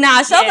too?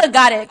 Nah, Shelda Yeah.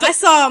 got it. I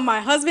saw my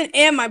husband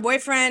and my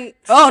boyfriend.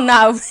 Oh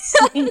no,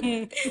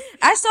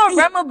 I saw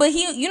Rema, but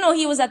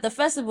he was at the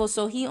festival,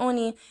 so he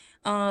only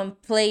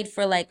played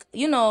for like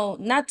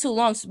not too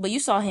long. But you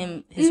saw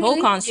his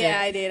whole concert. Yeah,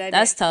 I did.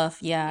 That's tough.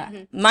 Yeah,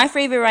 my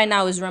favorite right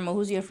now is Rema.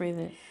 Who's your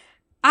favorite?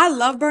 I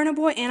love Burna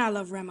Boy and I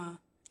love Rema.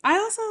 I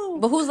also.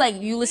 But who's like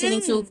you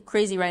listening to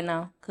crazy right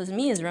now? Cause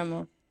me is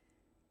Rema.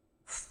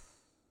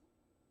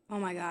 Oh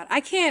my God,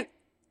 I can't.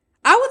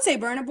 I would say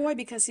Burna Boy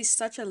because he's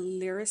such a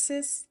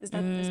lyricist. Is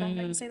that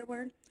how you say the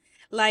word?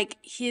 Like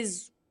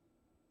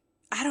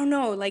I don't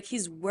know, like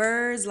his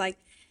words, like.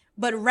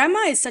 But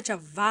Rema is such a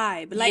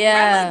vibe. Like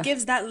Rema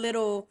gives that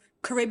little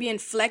Caribbean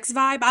flex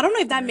vibe. I don't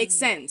know if that makes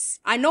sense.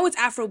 I know it's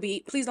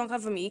Afrobeat. Please don't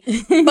come for me.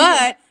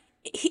 But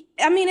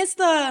it's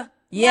the.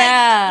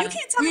 Yeah. Like, you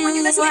can't tell me when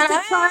you listen to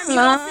the song, you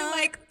don't feel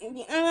like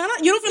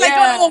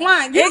oh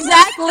my.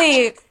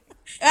 Exactly.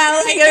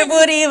 I like your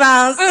booty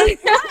bounce.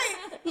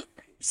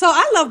 So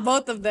I love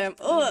both of them.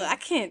 Oh, I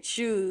can't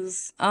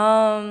choose.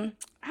 I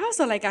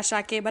also like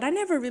Ashake, but I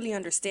never really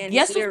understand.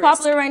 Guess his who's lyrics.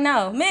 popular right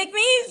now? Make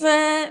me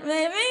fat,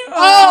 make me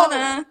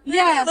Oh,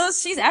 yeah.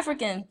 She's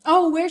African.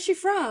 Oh, where's she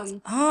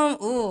from?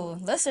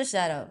 Let's search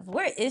that up.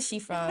 Where is she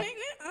from?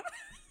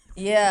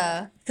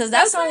 Yeah, cause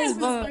that song is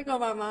boom. Stuck on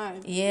my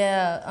mind.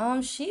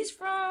 Yeah, she's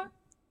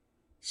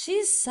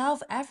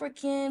South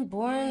African,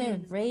 born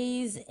and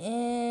raised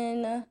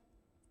in.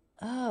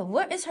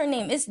 What is her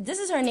name? This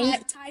is her name.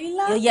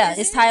 Tyler? Yeah,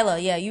 it's Tyler.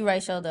 Yeah, you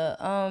right, Shelda.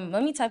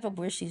 Let me type up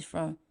where she's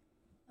from.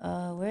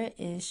 Where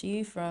is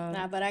she from?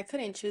 Nah, but I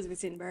couldn't choose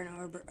between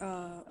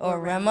Burna Or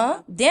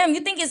Rema? Damn, you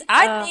think it's?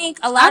 I think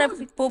a lot of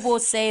people will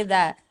say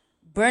that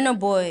Burna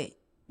Boy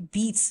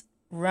beats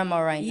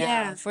Rema right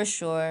now for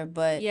sure.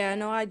 But yeah,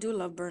 no, I do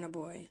love Burna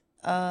Boy.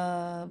 but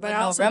I no,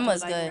 also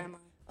Rema's do like good. Rema.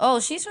 Oh,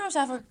 she's from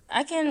South Africa.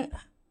 I can.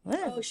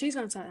 What? Oh, she's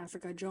from South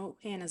Africa,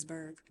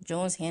 Johannesburg.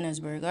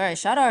 Johannesburg. All right,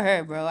 shout out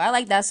her, bro. I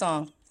like that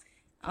song.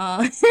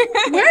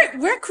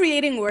 We're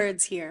creating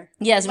words here.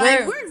 Yes,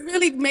 Like, we're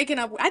really making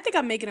up. I think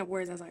I'm making up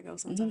words as I go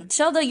sometimes.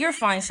 Shelda, you're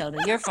fine,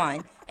 Shelda. You're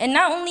fine. And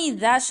not only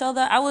that,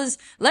 Shelda,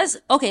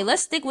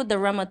 let's stick with the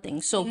Rema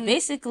thing. So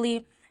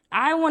basically,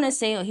 I want to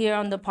say here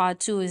on the pod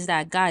too is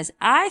that, guys,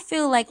 I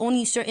feel like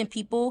only certain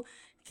people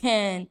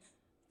can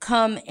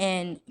come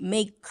and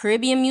make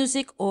Caribbean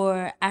music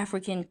or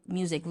African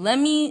music. Let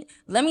me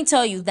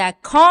tell you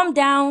that Calm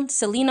Down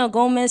Selena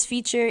Gomez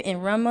feature in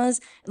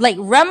Rema's, like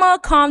Rema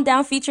Calm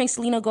Down featuring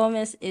Selena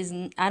Gomez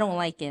I don't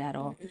like it at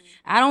all.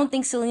 I don't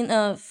think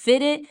Selena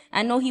fit it.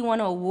 I know he won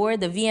an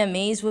award, the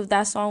VMAs, with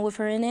that song with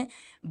her in it,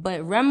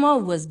 but Rema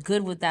was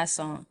good with that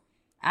song.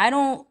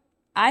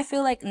 I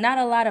feel like not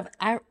a lot of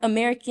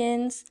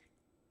Americans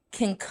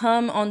can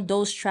come on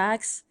those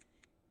tracks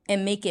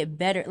and make it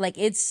better. Like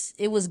it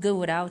was good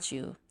without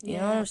you. You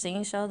know what I'm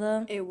saying,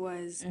 Shelda? It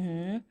was.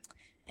 And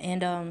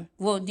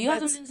well, do you have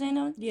something to say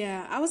now?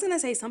 Yeah, I was gonna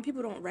say some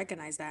people don't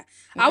recognize that.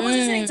 I was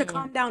listening to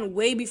Calm Down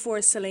way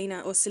before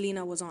Selena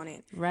was on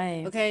it.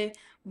 Right. Okay,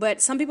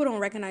 but some people don't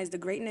recognize the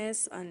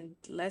greatness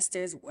unless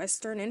there's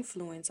Western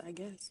influence, I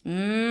guess.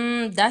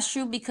 That's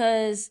true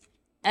because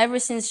ever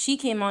since she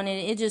came on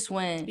it just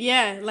went.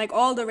 Yeah, like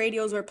all the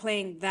radios were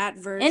playing that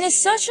version. And it's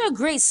such a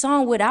great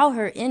song without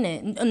her in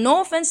it. No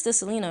offense to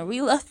Selena,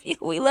 we love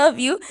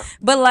you,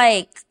 but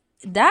like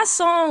that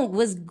song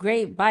was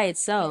great by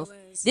itself.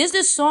 There's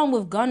this song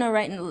with Gunna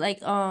right now, like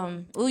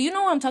well, you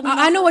know what I'm talking about.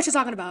 I know what you're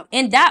talking about.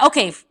 And that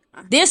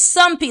there's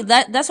some people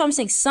that's what I'm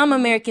saying. Some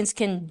Americans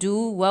can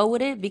do well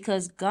with it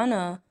because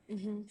Gunna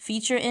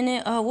feature in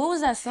it. What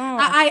was that song?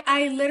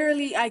 I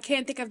literally I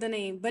can't think of the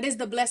name, but it's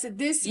the Blessed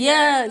this year.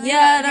 Yeah,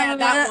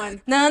 that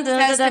one.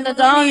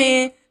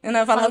 Testimony. And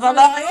I follow.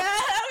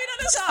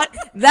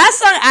 That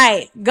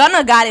song,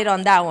 Gunna got it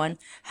on that one.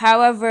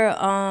 However,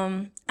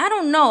 I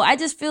don't know. I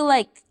just feel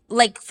like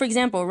for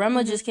example,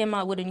 Rema just came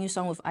out with a new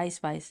song with Ice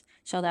Spice.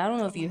 Shelda, I don't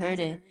know if you heard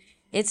it.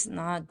 It's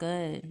not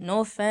good. No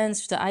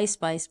offense to Ice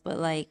Spice, but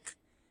like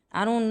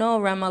I don't know,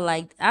 Rema.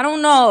 Like, I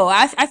don't know.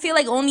 I feel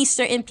like only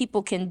certain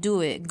people can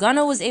do it.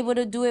 Gunna was able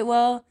to do it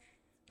well,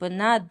 but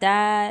not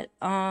that.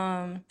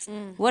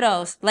 What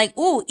else? Like,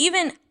 ooh,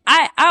 even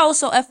I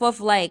also F off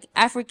like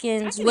I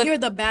Africans can with hear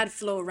the bad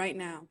flow right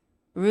now.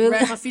 really.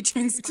 Rema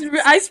featuring Spice.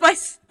 Ice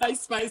Spice.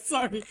 Ice Spice,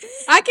 sorry.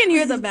 I can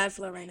hear the bad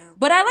flow right now.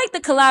 But I like the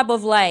collab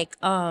of like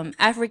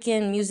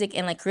African music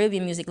and like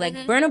Caribbean music. Like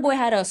Burna Boy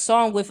had a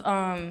song with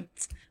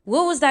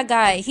what was that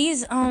guy?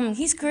 He's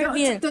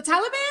Caribbean. The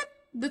Taliban?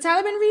 The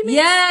Taliban remix?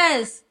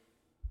 Yes.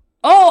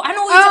 Oh, I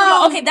know what you're talking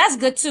about. Okay, that's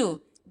good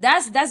too.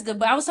 That's good.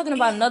 But I was talking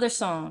about another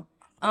song.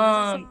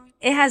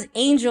 It has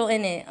Angel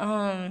in it.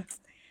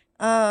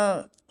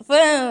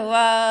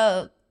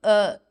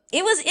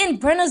 It was in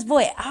Burna's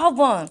Boy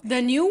album.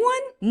 The new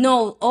one?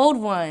 No, old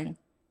one.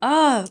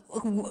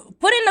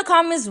 Put in the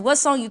comments what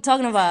song you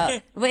talking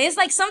about. But it's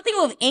like something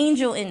with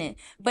Angel in it.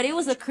 But it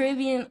was a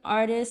Caribbean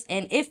artist,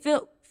 and it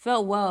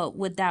felt well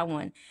with that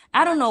one.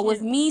 I don't know.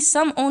 With me,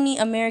 some only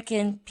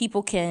American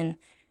people can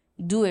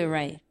do it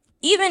right.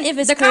 Even if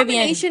it's The Caribbean.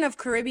 combination of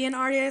Caribbean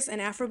artists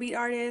and Afrobeat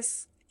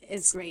artists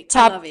is great.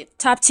 Top, I love it.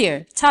 top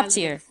tier. Top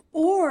tier.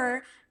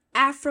 Or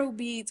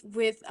Afrobeat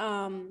with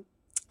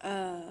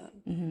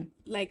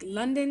like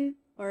London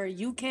or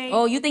UK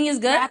Oh, you think it's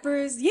good?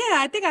 rappers. Yeah,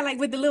 I think I like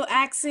with the little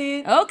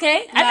accent.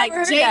 Okay. I Like never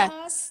heard J that.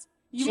 Hus.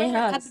 You J remember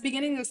at Hus. the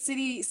beginning of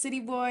City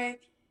Boy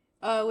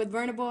with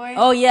Burna Boy?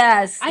 Oh,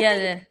 yes. I Yeah,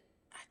 think- yeah.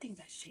 I think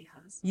that's J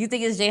Hus. You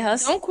think it's J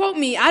Hus? Don't quote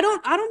me. I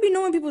don't be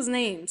knowing people's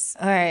names.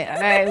 All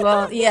right.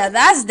 Well, yeah,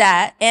 that's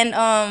that. And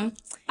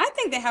I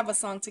think they have a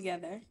song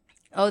together.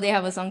 oh, they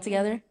have a song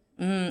together.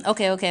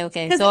 Okay.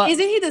 Because So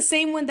isn't he the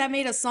same one that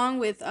made a song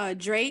with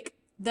Drake?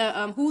 The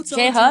Who Told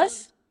J You?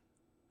 Hus?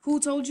 Who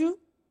Told You?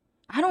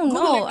 I don't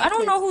Google know. it real I don't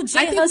quick. know who J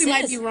I think Hus we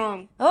might is. be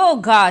wrong. Oh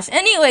gosh.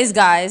 Anyways,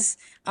 guys.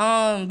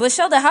 But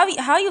Shelda,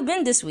 how you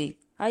been this week?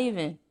 How you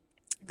been?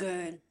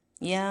 Good.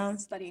 Yeah.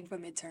 Studying for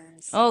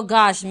midterms. Oh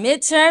gosh,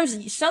 midterms.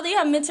 Shelda, you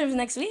have midterms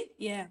next week?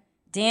 Yeah.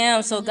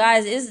 Damn. So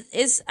guys,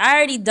 it's I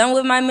already done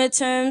with my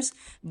midterms,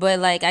 but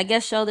like I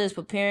guess Shelda is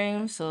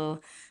preparing. So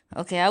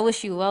okay, I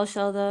wish you well,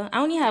 Shelda. I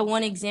only had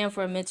one exam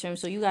for a midterm,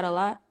 so you got a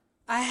lot.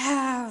 I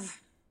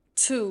have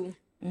two.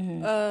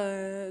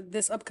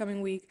 This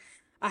upcoming week.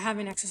 I have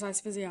an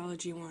exercise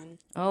physiology one.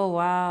 Oh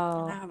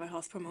wow. I have a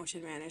health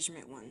promotion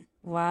management one.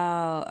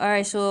 Wow. All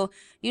right. So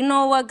you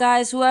know what,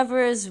 guys?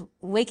 Whoever is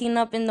waking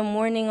up in the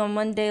morning on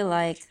Monday,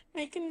 like,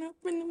 Waking up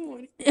in the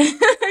morning.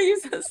 you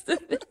so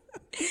stupid.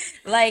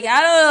 Like,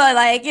 I don't know.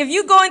 Like, if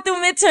you going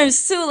through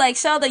midterms too, like,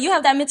 Shelda, you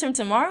have that midterm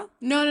tomorrow?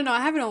 No. I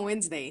have it on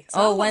Wednesday. So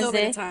I Oh, have a little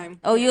bit Wednesday. of time.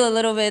 Oh, you a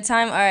little bit of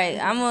time. All right.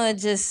 I'm gonna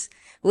just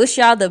wish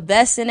y'all the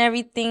best and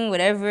everything,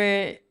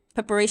 whatever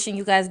preparation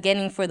you guys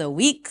getting for the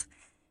week.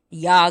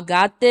 Y'all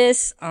got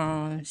this.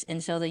 And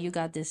Shelda, you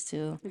got this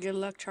too. Good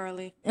luck,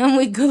 Charlie. And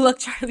we good luck,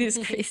 Charlie is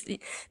crazy.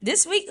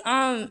 This week,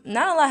 not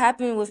a lot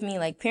happened with me.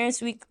 Like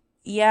Parents Week,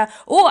 yeah.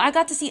 Oh, I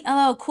got to see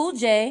LL Cool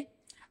J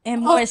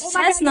and Morris my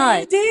God, Chestnut.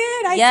 you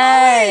did. I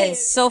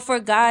Yes. saw So for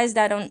guys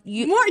that don't,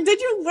 you it. More?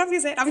 Did you? What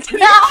was it? I'm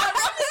kidding.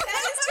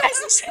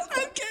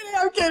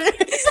 I'm kidding.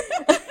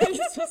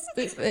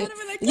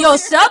 Yo,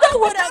 Shelda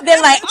would have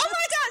been like, oh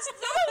my gosh,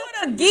 Shelda would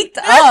have geeked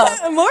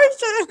up. More?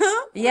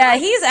 Yeah,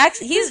 he's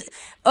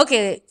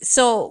okay.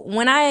 So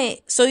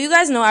you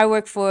guys know I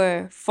work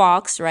for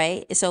Fox,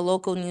 right? It's a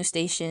local news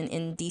station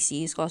in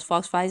DC. It's called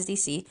Fox 5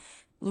 DC.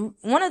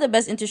 One of the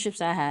best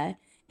internships I had.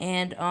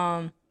 And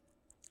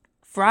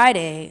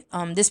Friday,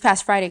 this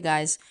past Friday,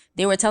 guys,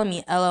 they were telling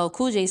me LL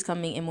Cool J is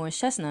coming and Morris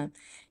Chestnut.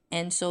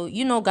 And so,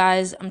 you know,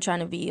 guys, I'm trying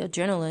to be a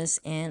journalist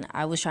and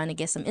I was trying to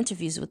get some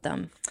interviews with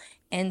them.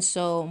 And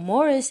so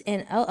Morris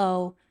and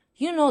LL,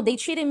 you know, they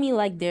treated me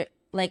like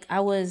I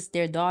was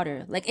their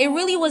daughter. Like it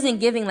really wasn't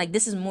giving like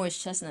this is Morris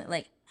Chestnut.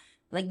 Like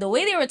the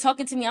way they were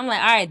talking to me, I'm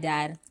like, all right,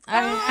 Dad.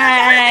 All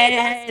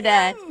right,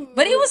 Dad.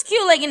 But it was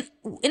cute, like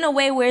in a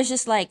way where it's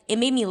just like it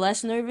made me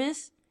less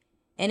nervous.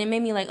 And it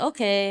made me like,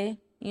 okay,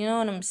 you know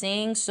what I'm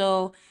saying?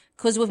 So,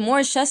 cause with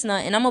Morris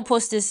Chestnut, and I'm gonna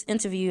post this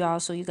interview, y'all,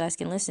 so you guys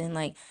can listen.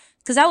 Like,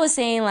 cause I was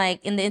saying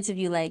like in the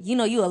interview, like, you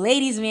know, you a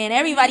ladies man,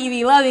 everybody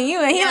be loving you,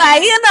 and he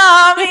like, you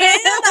know, man,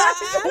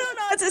 I don't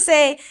know what to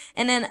say.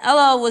 And then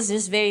LL was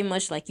just very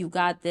much like, you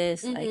got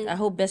this. Like, I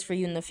hope best for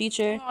you in the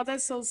future. Oh,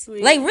 that's so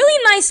sweet. Like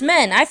really nice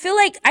men. I feel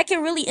like I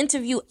can really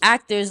interview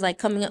actors like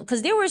coming up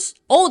because there were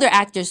older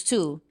actors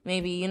too,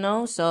 maybe, you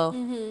know. So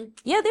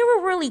yeah, they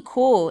were really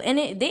cool and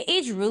they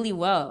aged really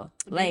well.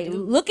 Like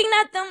looking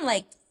at them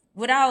like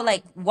without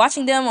like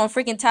watching them on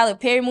freaking Tyler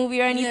Perry movie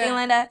or anything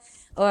like that,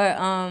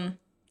 or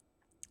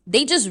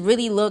they just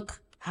really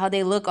look how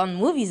they look on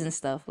movies and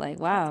stuff. Like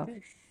wow.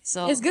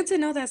 So it's good to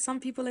know that some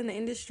people in the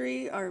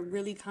industry are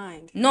really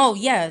kind. no,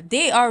 yeah,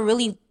 they are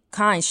really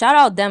kind. Shout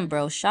out them,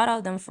 bro. Shout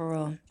out them for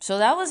real. So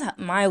that was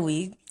my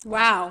week.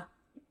 Wow.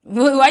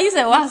 Why you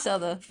said wow,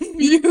 Shelda?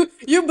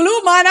 You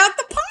blew mine out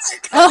the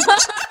park. Oh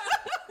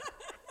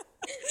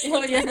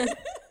yeah. Well,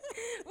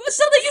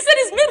 Shelda, you said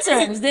it's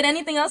midterms. Did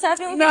anything else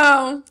happen?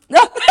 No. No.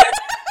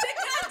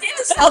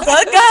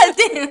 Shelda,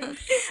 goddamn.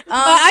 But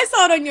I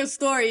saw it on your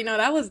story. You know,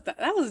 that was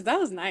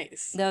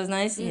nice. That was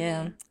nice,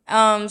 yeah.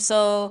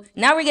 So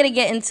now we're gonna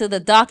get into the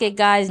docket,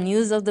 guys,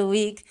 news of the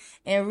week,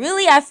 and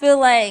really, I feel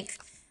like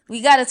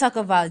we gotta talk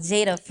about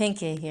Jada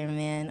Pinkett here,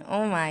 man.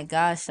 Oh my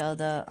gosh,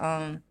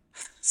 Shelda.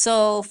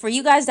 So for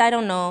you guys that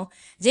don't know,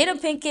 Jada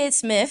Pinkett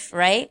Smith,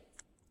 right?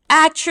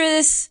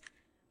 Actress,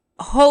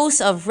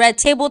 host of Red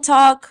Table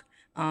Talk.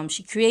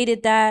 She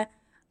created that.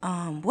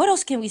 What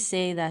else can we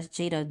say that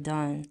Jada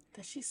done?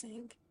 Does she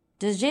sing?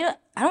 Does Jada?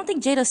 I don't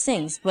think Jada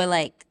sings, but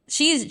like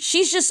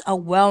she's just a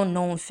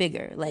well-known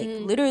figure. Like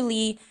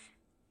literally,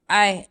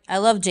 I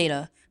love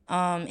Jada.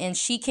 And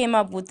she came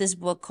up with this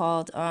book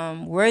called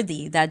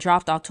Worthy that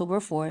dropped October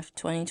 4th,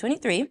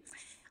 2023.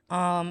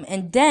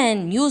 And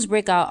then news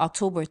break out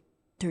October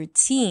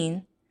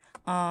 13.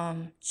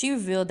 She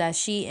revealed that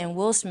she and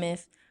Will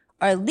Smith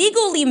are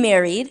legally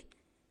married,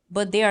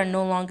 but they are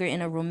no longer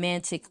in a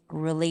romantic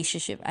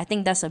relationship. I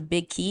think that's a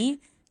big key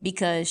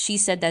because she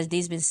said that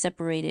they've been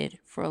separated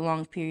for a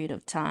long period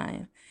of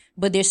time,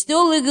 but they're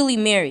still legally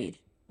married.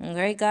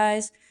 Okay,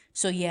 guys?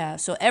 So yeah,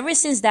 so ever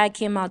since that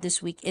came out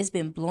this week, it's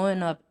been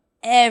blowing up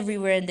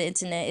everywhere in the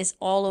internet. It's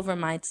all over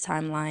my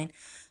timeline.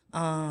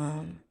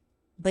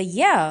 But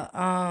yeah,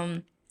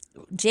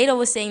 Jada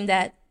was saying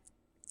that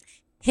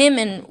him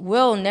and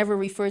Will never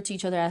referred to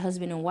each other as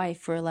husband and wife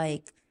for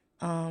like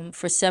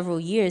for several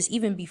years,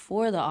 even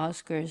before the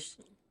Oscars,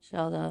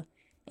 Shelda.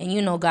 And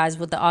you know, guys,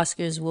 with the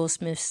Oscars, Will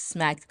Smith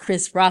smacked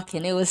Chris Rock,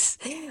 and it was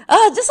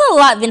just a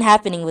lot been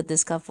happening with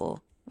this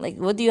couple. Like,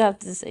 what do you have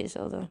to say,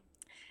 Shelda?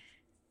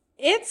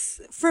 It's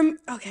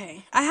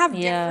okay. I have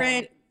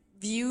different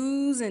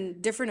views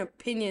and different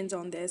opinions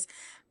on this,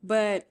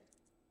 but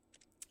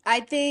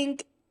I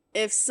think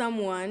if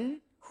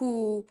someone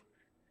who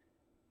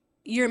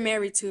you're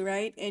married to,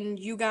 right, and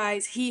you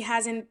guys, he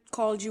hasn't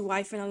called you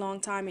wife in a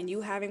long time, and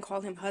you haven't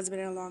called him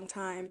husband in a long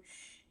time,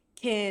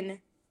 can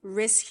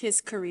risk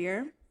his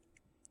career,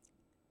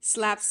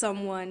 slap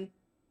someone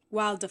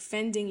while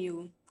defending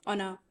you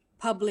on a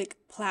public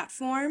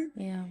platform,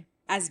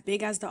 as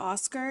big as the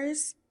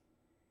Oscars,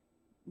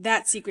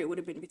 that secret would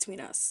have been between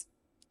us.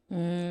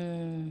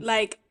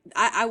 Like,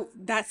 I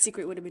that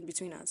secret would have been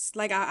between us.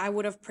 Like, I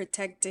would have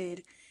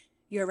protected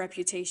your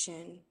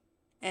reputation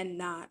and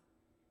not,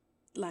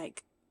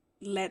 like,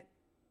 let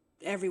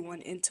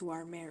everyone into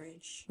our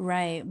marriage.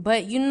 Right.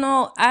 But you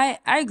know, I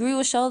agree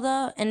with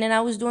Shelda. And then I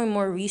was doing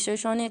more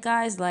research on it,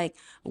 guys. Like,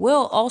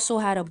 Will also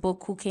had a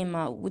book who came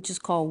out, which is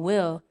called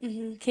Will.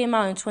 Came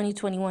out in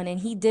 2021. And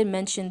he did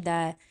mention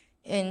that.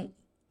 And,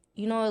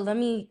 you know,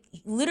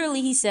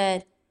 literally he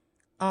said,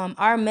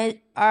 our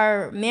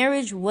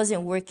marriage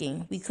wasn't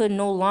working. We could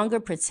no longer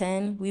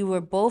pretend. We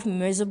were both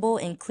miserable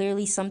and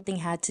clearly something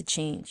had to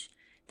change.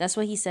 That's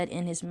what he said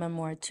in his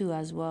memoir too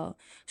as well.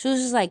 So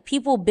it's just like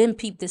people been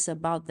peeped this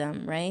about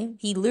them, right?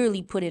 He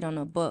literally put it on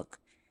a book.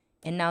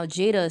 And now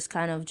Jada is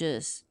kind of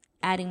just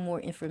adding more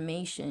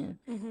information.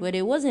 But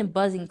it wasn't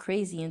buzzing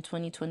crazy in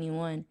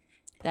 2021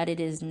 that it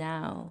is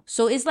now.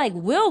 So it's like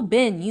Will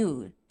been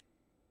nude,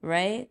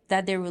 right?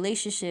 That their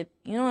relationship,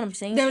 you know what I'm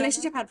saying? Their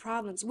relationship had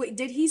problems. Wait,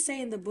 did he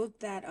say in the book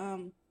that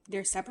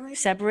they're separated?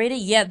 Separated?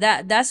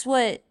 Yeah, that's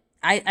what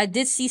I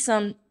did see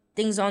some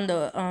things on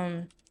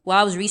the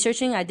while I was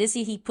researching. I did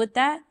see he put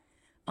that.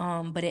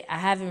 But I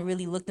haven't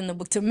really looked in the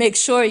book to make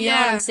sure, you know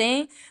what I'm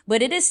saying?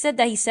 But it is said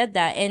that he said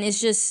that, and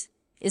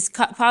it's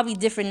probably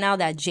different now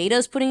that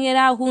Jada's putting it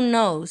out. Who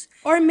knows?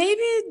 Or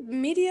maybe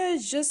media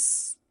is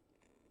just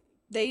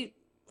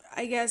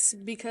I guess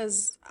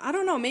because I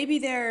don't know, maybe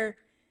they're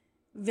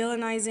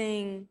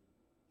villainizing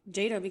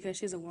Jada because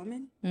she's a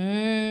woman.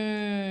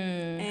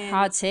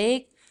 Hot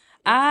take.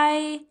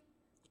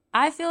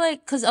 I feel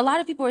like, because a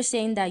lot of people are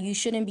saying that you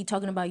shouldn't be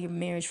talking about your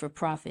marriage for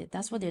profit.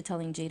 That's what they're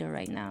telling Jada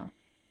right now,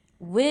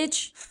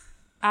 which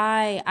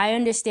I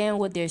understand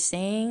what they're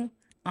saying.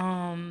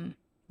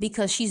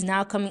 Because she's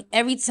now coming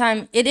every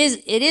time. It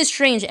is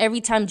strange. Every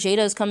time Jada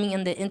is coming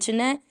in the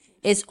internet,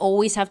 it's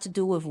always have to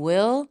do with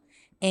Will,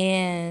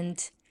 and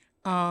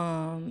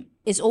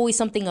it's always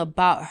something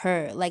about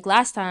her. Like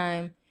last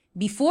time,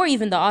 before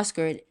even the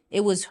Oscar,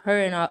 it was her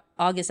and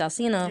August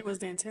Alsina. It was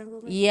the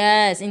entanglement.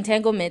 Yes,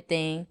 entanglement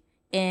thing.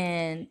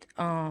 And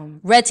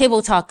Red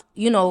Table Talk,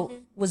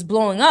 was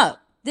blowing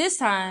up. This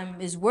time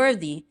is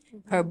Worthy,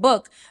 her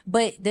book.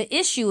 But the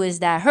issue is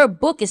that her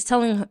book is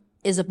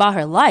about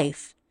her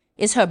life.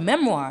 It's her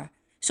memoir.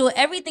 So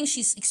everything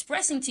she's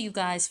expressing to you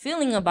guys,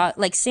 feeling about,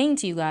 like saying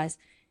to you guys,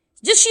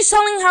 just she's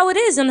telling how it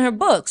is in her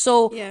book.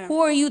 So who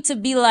are you to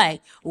be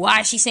like, why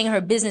is she saying her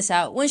business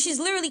out? When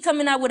she's literally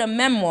coming out with a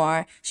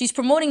memoir, she's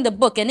promoting the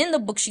book. And in the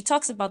book, she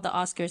talks about the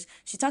Oscars.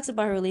 She talks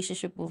about her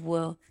relationship with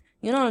Will.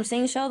 You know what I'm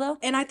saying, Shelda?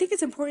 And I think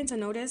it's important to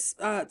notice,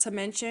 to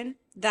mention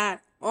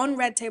that on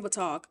Red Table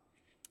Talk,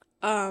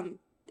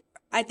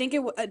 I think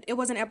it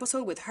was an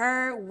episode with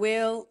her,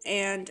 Will,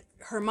 and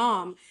her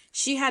mom.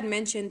 She had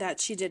mentioned that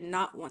she did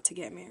not want to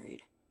get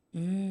married.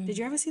 Did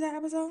you ever see that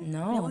episode?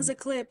 No. It was a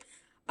clip.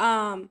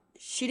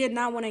 She did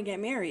not want to get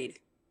married.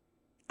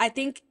 I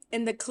think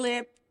in the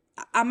clip,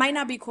 I might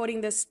not be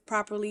quoting this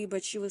properly,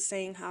 but she was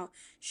saying how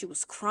she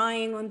was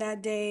crying on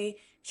that day.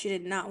 She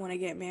did not want to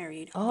get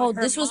married, Oh, but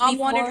her this was mom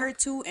wanted before. her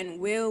to, and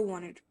Will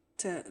wanted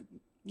to.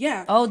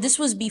 Yeah, Oh, this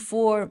was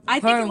before I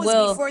think her it and was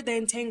Will. before the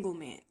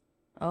entanglement.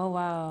 Oh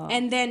wow.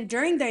 And then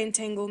during the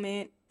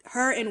entanglement,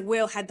 her and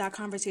Will had that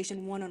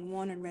conversation one on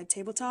one on Red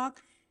Table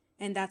Talk,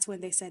 and that's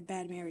when they said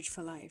bad marriage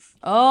for life.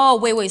 Oh,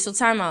 wait. So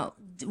time out.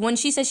 When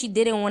she said she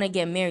didn't want to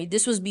get married,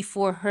 this was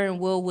before her and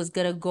Will was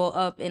gonna go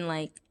up and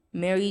like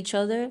marry each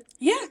other.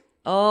 Yeah,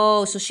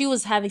 Oh, so she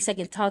was having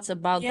second thoughts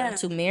about them yeah,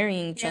 to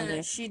marrying each yeah.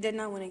 other. She did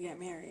not want to get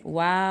married.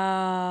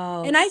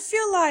 Wow. And I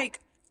feel like,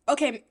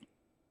 okay,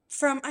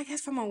 I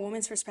guess from a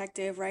woman's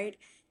perspective, right?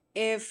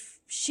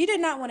 If she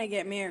did not want to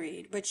get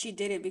married, but she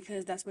did it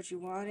because that's what you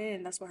wanted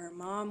and that's what her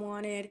mom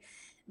wanted,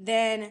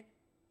 then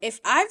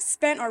if I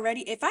spent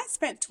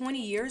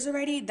 20 years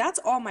already, that's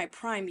all my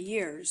prime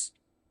years.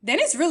 Then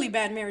it's really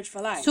bad marriage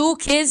for life. 2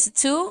 kids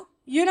too?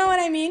 You know what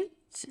I mean?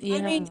 I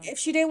Yeah. mean, if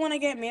she didn't want to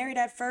get married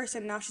at first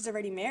and now she's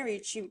already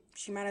married, she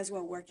might as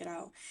well work it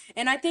out.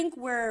 And I think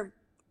we're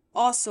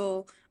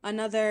also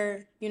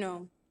another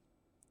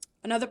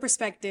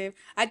perspective.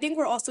 I think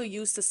we're also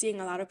used to seeing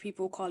a lot of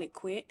people call it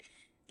quit,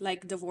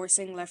 like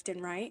divorcing left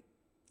and right,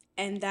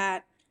 and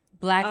that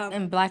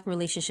Black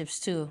relationships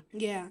too.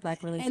 yeah.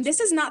 Black And this relationships.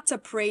 is not to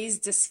praise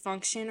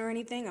dysfunction or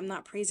anything. I'm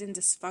not praising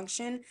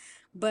dysfunction,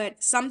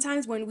 but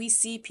sometimes when we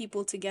see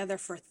people together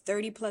for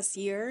 30 plus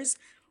years,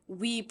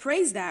 we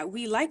praise that.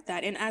 We like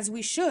that, and as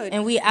we should.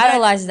 And we But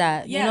idolize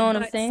that. You yeah, know what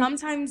I'm but saying?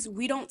 sometimes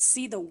we don't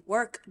see the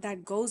work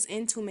that goes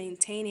into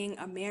maintaining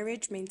a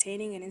marriage,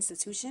 maintaining an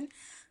institution.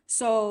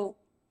 So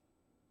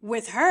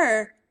with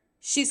her,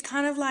 she's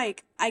kind of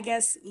like, I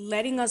guess,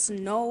 letting us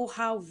know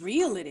how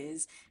real it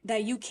is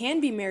that you can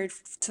be married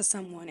to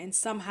someone and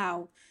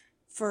somehow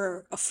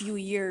for a few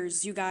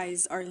years you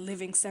guys are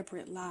living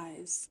separate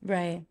lives.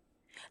 Right.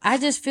 I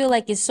just feel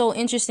like it's so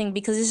interesting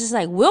because it's just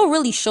like Will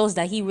really shows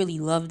that he really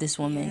loved this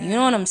woman. You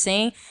know what I'm Yeah.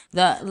 saying?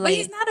 The But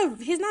he's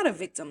like not a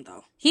victim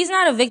though. he's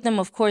not a victim,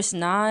 of course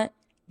not,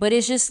 but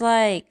it's just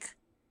like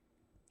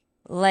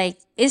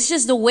it's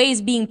just the way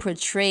it's being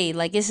portrayed.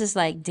 Like it's just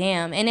like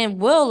damn. And then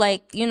Will,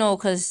 like,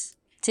 cuz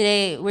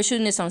today we're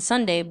shooting this on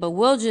Sunday, but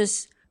Will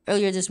just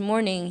earlier this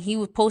morning he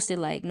would posted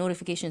like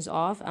notifications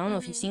off. I don't know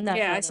if you've seen that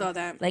Yeah, I photo. saw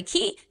that. Like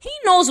he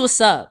knows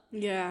what's up.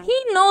 Yeah.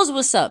 He knows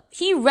what's up.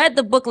 He read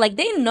the book, like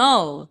they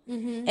know.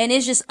 And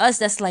it's just us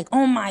that's like,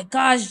 oh my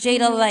gosh,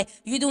 Jada, like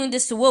you're doing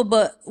this to Will.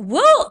 But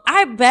Will,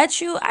 I bet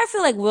you, I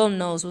feel like Will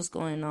knows what's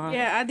going on.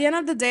 Yeah, at the end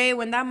of the day,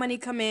 when that money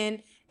come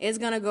in, it's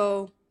gonna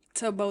go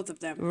to both of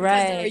them because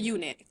they're a Right.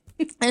 unit.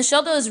 And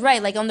Shelda is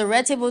right. Like on the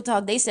Red Table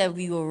Talk, they said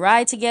we will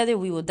ride together,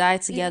 we will die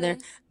together.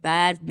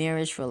 Bad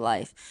marriage for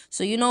life.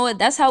 So you know what?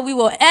 That's how we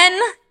will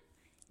end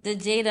the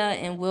Jada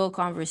and Will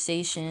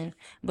conversation.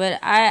 But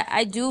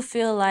I do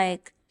feel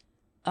like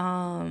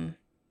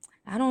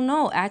I don't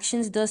know,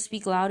 actions does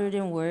speak louder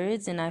than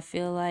words, and I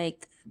feel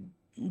like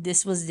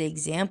this was the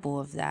example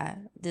of that.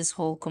 This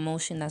whole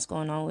commotion that's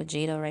going on with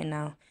Jada right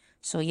now.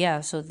 So yeah,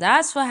 so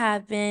that's what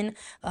happened.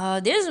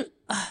 There's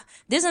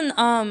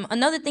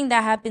another thing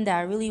that happened that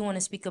I really want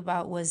to speak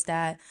about was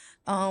that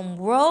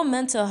World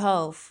Mental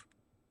Health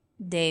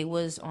Day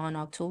was on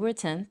October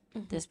 10th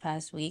this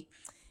past week.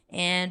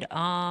 And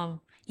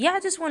yeah, I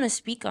just want to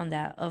speak on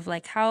that of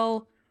like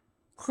how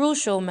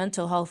crucial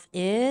mental health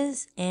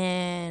is.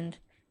 And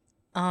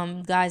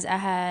guys, I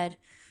had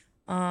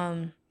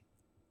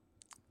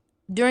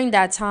during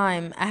that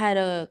time I had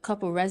a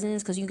couple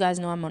residents, because you guys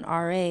know I'm on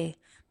RA,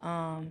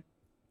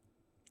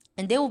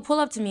 and they will pull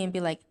up to me and be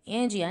like,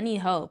 Angie, I need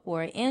help,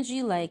 or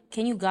Angie, like,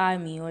 can you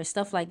guide me, or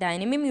stuff like that.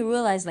 And it made me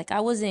realize like I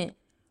wasn't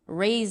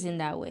raised in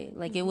that way.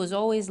 Like it was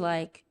always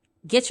like,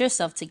 get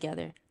yourself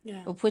together,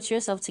 Yeah. or put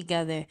yourself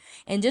together.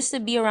 And just to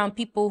be around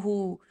people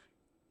who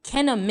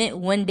can admit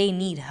when they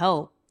need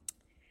help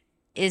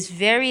is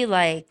very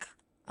like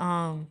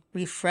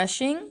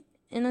refreshing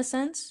in a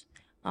sense.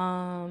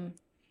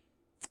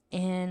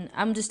 And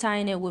I'm just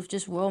tying it with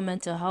just world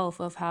mental health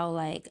of how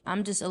like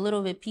I'm just a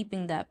little bit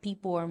peeping that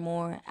people are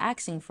more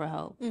asking for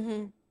help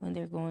when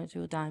they're going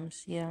through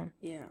times. Yeah.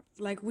 Yeah.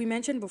 Like we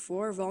mentioned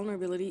before,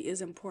 vulnerability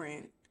is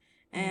important.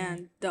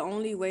 And the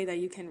only way that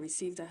you can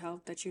receive the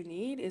help that you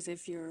need is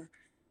if you're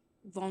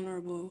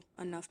vulnerable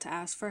enough to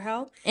ask for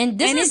help. And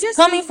this And it is just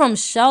coming from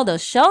Shelda.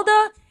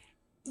 Shelda,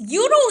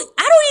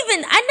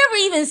 I never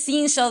even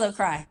seen Shelda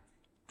cry.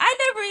 I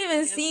never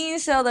even seen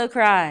Shelda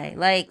cry.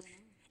 Like,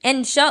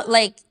 and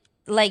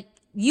like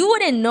you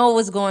wouldn't know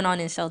what's going on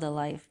in Shelda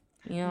life.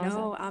 You know what I'm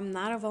saying? No, I'm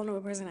not a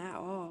vulnerable person at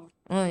all.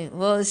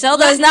 Well,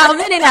 Shelda is not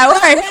admitting that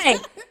word. Hey,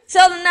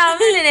 Shelda not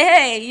admitting it.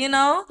 Hey, you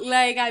know.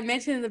 Like I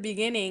mentioned in the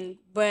beginning,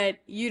 but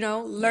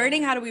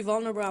learning how to be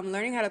vulnerable, I'm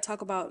learning how to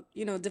talk about,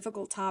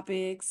 difficult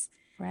topics,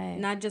 Right.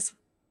 not just,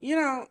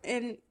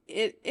 and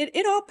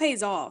it all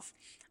pays off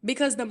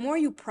because the more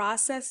you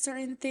process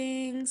certain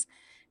things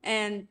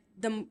and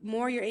the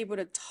more you're able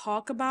to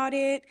talk about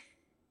it,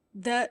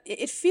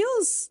 it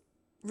feels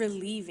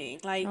relieving.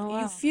 Like Oh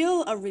you wow.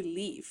 feel a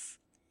relief.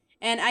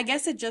 And I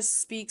guess it just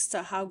speaks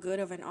to how good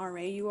of an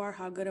RA you are,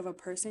 how good of a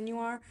person you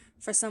are,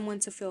 for someone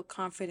to feel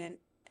confident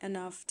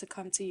enough to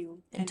come to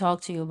you and and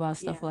talk to you about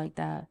yeah. stuff like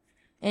that.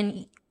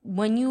 And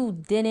when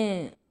you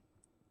didn't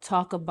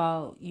talk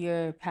about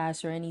your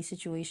past or any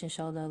situation,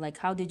 Shelda, like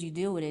how did you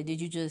deal with it? Did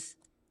you just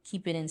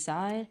keep it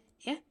inside?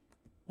 Yeah.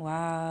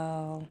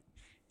 Wow.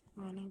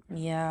 Oh, no.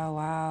 Yeah,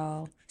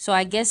 wow. So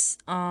I guess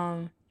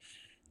to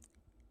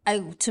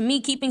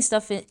me keeping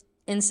stuff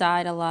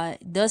inside a lot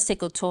does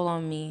take a toll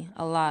on me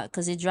a lot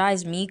cuz it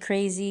drives me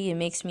crazy. It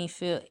makes me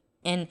feel,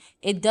 and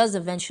it does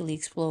eventually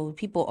explode.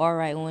 People are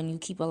right, when you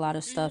keep a lot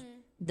of stuff,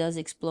 it does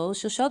explode.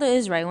 So Shelda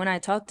is right when I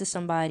talk to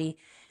somebody,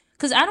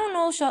 cuz I don't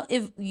know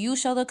if you,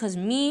 Shelda, cuz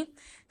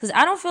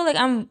I don't feel like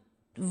I'm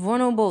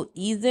vulnerable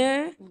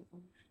either,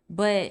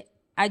 but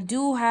I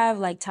do have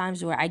like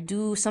times where I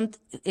do some,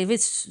 if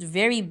it's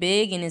very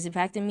big and it's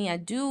impacting me, I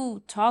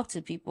do talk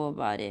to people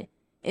about it.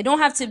 It don't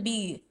have to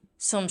be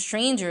some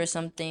stranger or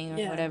something or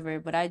Yeah. whatever,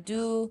 but I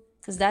do,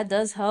 because that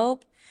does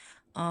help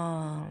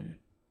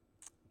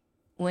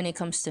when it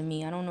comes to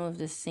me. I don't know if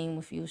the same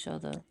with you,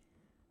 Shelda.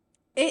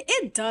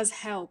 It does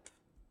help.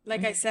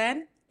 Like I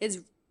said, it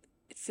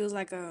feels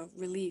like a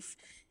relief.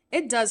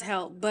 It does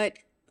help, but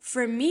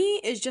for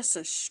me, it's just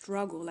a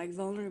struggle. Like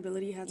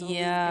vulnerability has always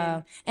Yeah.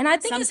 been And I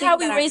think it's something how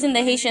we that raised in I'm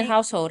the Haitian learning.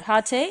 household.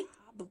 Hot take?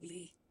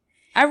 Probably.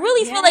 I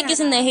really feel like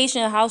it's in the Yeah.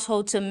 Haitian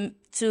household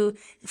to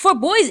for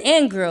boys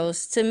and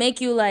girls to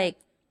make you like,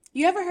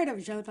 You ever heard of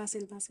Jada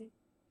passé?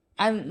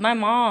 my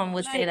mom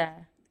would say Like,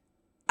 that.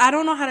 I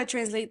don't know how to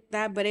translate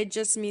that, but it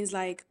just means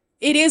like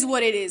it is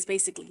what it is,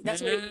 basically.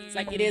 That's what it means.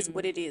 Like it is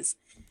what it is.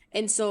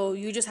 And so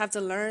you just have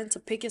to learn to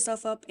pick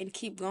yourself up and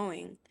keep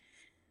going.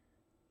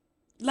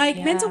 Like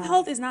mental Yeah.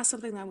 health is not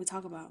something that we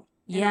talk about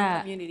in our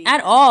Yeah. community.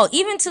 At all.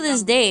 Even to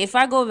this No. day, if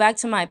I go back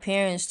to my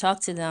parents,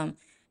 talk to them,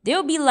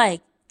 they'll be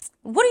like,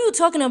 "What are you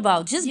talking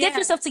about? Just get Yeah.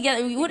 yourself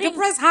together." What are you?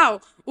 Depressed how?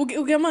 O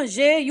que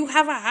manger, you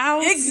have a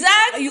house.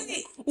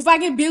 Exactly. O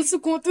pague bills su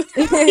conto.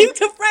 You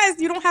depressed.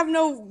 You don't have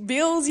no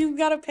bills you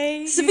gotta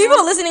pay. So You people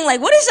know? are listening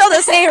like, what is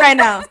Shelda saying right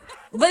now?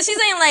 But she's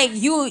saying like,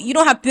 you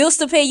don't have bills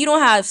to pay. You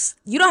don't have.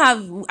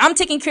 I'm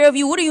taking care of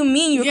you. What do you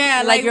mean Yeah,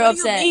 like like you're what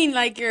do you upset? mean?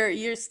 Like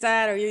you're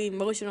sad or you're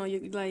emotional?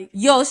 You like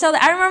Yo, Shelda,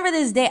 I remember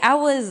this day.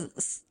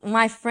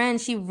 My friend,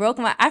 she broke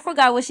I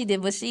forgot what she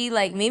did, but she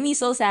like made me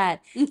so sad.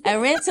 I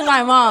ran to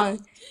my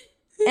mom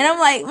and I'm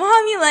like,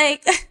 Mommy,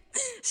 like,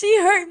 she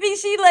hurt me.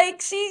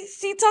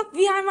 She talked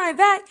behind my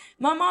back.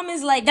 My mom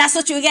is like, that's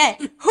what you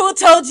get. Who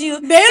told you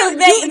to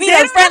be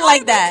a friend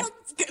like that?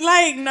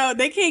 Like no,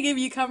 they can't give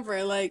you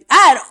comfort. Like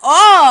At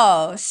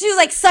all. She was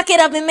like, suck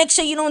it up and make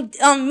sure you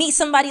don't meet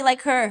somebody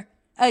like her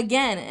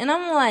again. And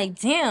I'm like,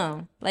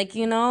 damn. Like,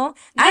 not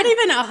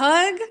even a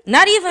hug.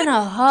 not even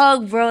a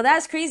hug, bro.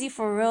 That's crazy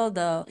for real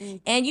though.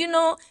 And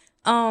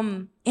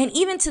and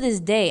even to this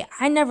day,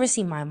 I never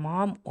see my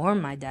mom or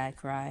my dad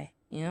cry.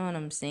 You know what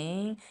I'm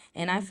saying?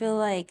 And I feel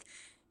like,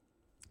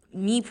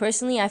 me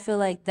personally, I feel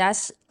like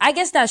I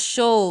guess that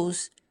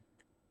shows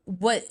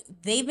what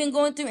they've been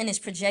going through and it's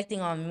projecting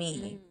on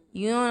me.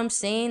 You know what I'm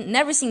saying?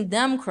 Never seen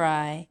them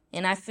cry.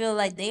 And I feel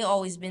like they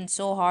always been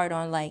so hard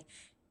on like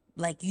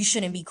you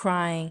shouldn't be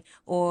crying,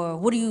 or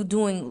what are you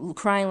doing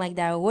crying like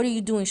that, or what are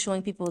you doing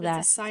showing people It's that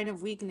a sign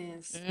of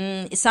weakness.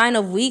 a sign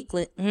of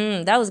weakness.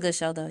 That was good,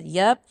 Shelda.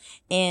 Yep.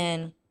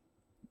 And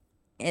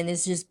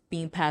it's just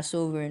being passed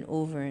over and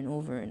over and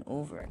over and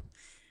over.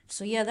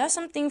 So yeah, that's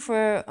something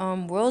for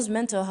World's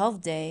Mental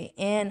Health Day.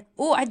 And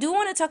I do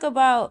want to talk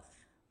about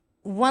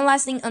one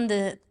last thing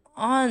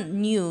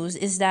on news,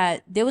 is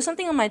that there was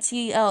something on my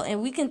TL,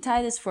 and we can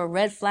tie this for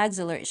red flags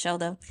alert,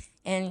 Shelda.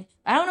 And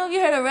I don't know if you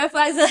heard of red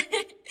flags alert.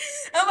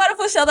 I'm about to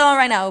put Shelda on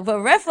right now,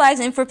 but red flags,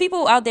 and for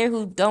people out there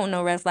who don't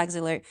know red flags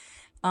alert,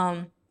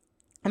 I'm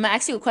gonna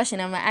ask you a question.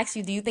 I'm gonna ask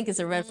you, do you think it's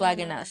a red flag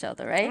or not,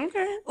 Shelda? Right?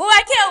 Okay.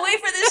 I can't wait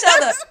for this,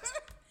 Shelda.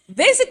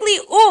 Basically,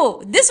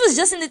 this was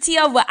just in the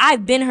TL, but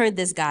I've been heard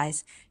this,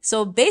 guys.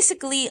 So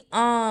basically,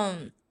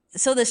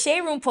 so the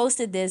Shade Room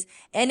posted this,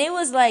 and it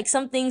was like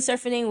something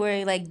surfing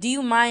where like, do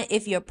you mind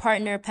if your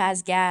partner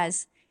pass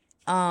gas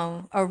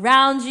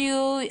around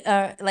you,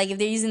 like if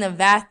they're using the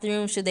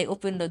bathroom, should they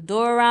open the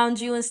door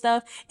around you and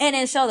stuff? And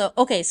then Shelda,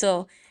 okay,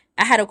 so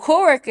I had a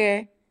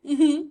coworker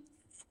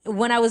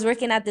when I was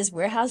working at this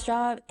warehouse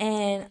job,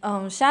 and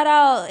shout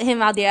out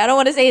him out there. I don't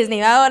want to say his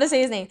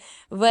name,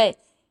 but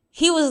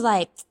he was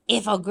like,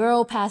 if a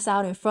girl pass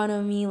out in front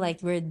of me,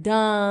 like, we're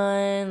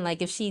done.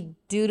 Like, if she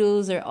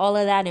doodles or all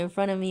of that in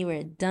front of me,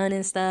 we're done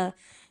and stuff.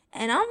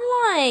 And I'm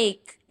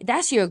like,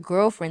 that's your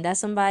girlfriend.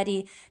 That's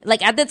somebody,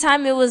 like, at the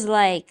time it was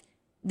like,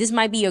 this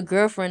might be your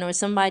girlfriend or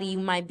somebody you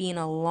might be in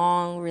a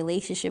long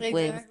relationship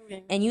with.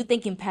 Exactly. And you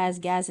thinking pass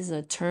gas is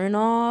a turn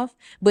off.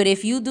 But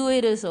if you do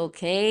it, it's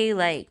okay.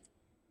 Like,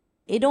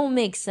 it don't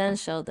make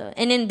sense, Shelda.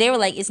 And then they were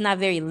like, it's not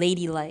very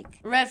ladylike.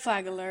 Red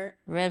flag alert.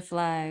 Red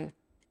flag.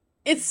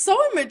 It's so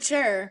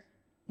immature.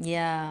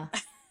 Yeah.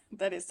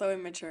 That is so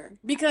immature.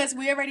 Because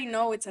we already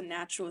know it's a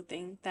natural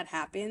thing that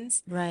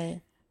happens.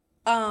 Right.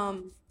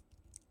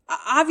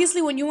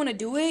 obviously when you want to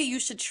do it, you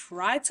should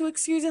try to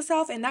excuse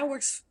yourself, and that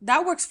works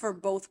for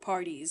both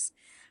parties.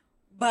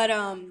 But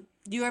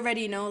you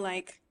already know,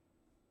 like,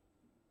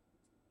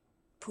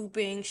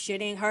 pooping,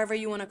 shitting, however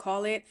you want to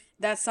call it,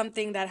 that's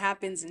something that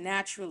happens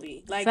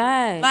naturally.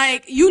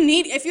 Facts. You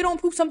need, if you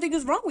don't poop, something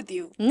is wrong with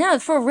you. No,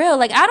 for real.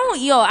 Like, I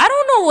don't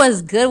know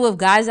what's good with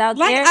guys out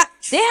Like, there.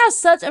 They have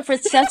such a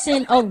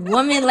perception of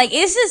women. Like,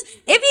 it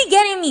be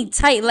getting me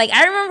tight. Like,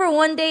 I remember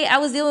one day I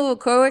was dealing with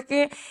a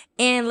coworker,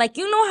 and like,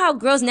 you know how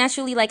girls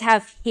naturally like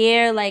have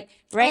hair, like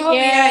right oh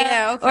here,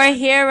 yeah, or okay.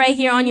 hair right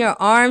here on your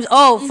arms.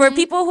 Oh, for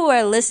people who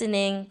are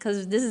listening,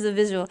 because this is a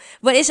visual,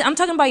 but I'm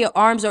talking about your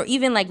arms, or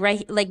even like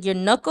like your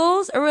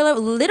knuckles, or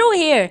little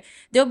hair.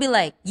 They'll be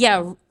like,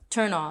 yeah,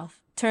 turn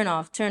off, turn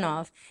off, turn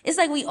off. It's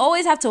like we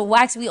always have to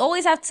wax. We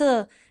always have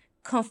to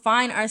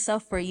confine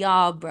ourselves for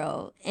y'all,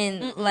 bro.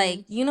 And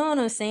like, you know what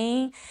I'm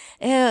saying?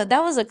 Yeah,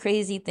 that was a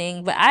crazy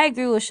thing. But I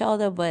agree with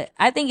Shelda, but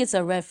I think it's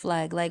a red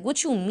flag. Like,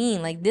 what you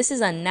mean? Like, this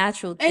is a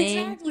natural thing.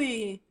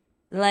 Exactly.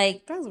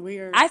 Like, That's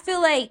weird. I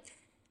feel like,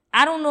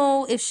 I don't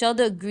know if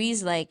Shelda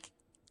agrees, like,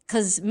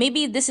 because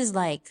maybe this is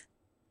like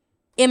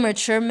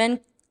immature men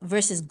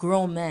versus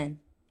grown men.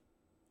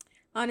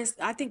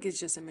 I think it's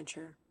just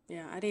immature.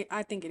 Yeah,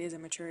 I think it is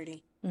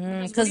immaturity.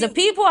 Because the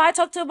people I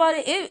talked to about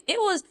it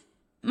was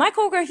my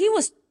coworker. He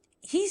was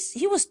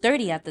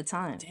 30 at the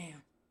time.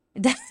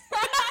 Damn.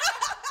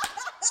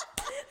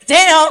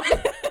 Damn.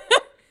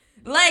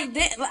 Like,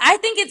 I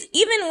think it's,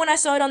 even when I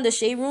saw it on the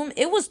Shade Room,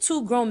 it was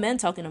two grown men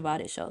talking about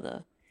it,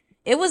 Shelda.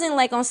 It wasn't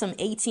like on some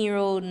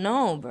 18-year-old.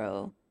 No,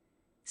 bro.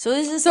 So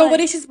it's just So like, what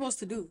is she supposed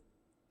to do?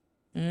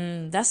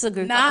 that's a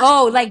good.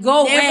 Not Like,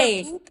 go never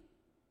away. poop?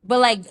 But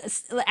like,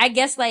 I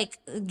guess like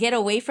get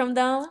away from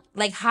them,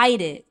 like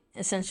hide it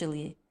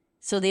essentially,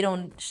 so they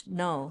don't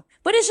know.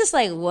 But it's just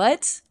like,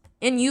 what?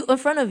 In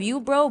front of you,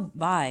 bro?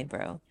 Bye,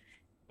 bro.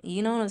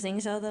 You know what I'm saying,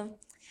 Shelda?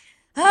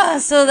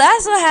 So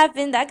that's what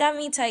happened. That got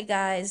me tight,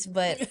 guys.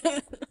 But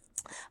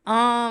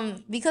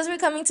because we're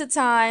coming to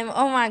time,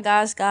 oh my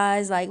gosh,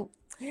 guys, like,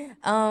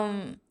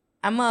 I'm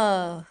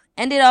gonna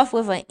end it off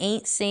with an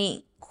Ain't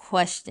Saint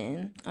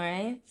question. All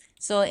right.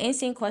 So, Ain't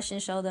Saint question,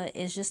 Shelda,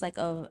 is just like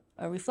a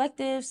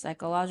reflective,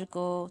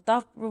 psychological,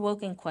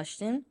 thought-provoking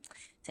question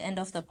to end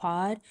off the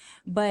pod.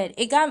 But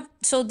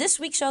so this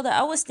week, Shelda,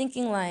 I was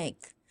thinking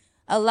like,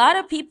 a lot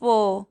of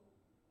people,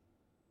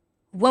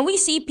 when we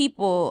see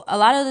people, a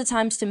lot of the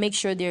times, to make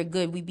sure they're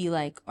good, we be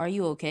like, are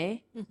you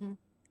okay?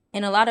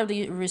 And a lot of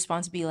the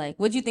response be like,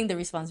 what do you think the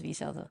response be,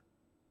 Shelda?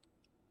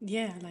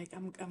 Yeah, like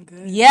I'm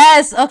good.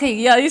 Yes. Okay.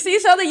 Yeah. You see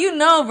each other, you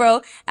know, bro.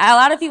 A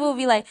lot of people will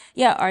be like,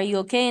 yeah, are you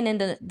okay? And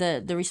then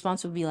the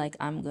response would be like,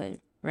 I'm good.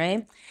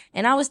 Right.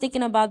 And I was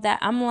thinking about that.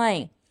 I'm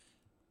like,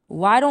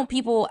 why don't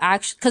people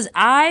actually, because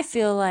I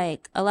feel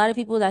like a lot of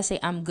people that say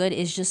I'm good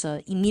is just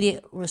a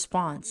immediate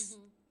response.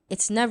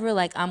 It's never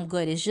like I'm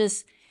good. It's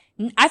just,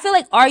 I feel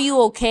like, are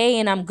you okay?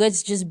 And I'm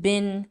good's just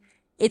been,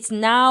 it's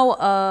now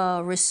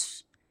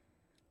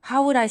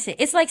how would I say?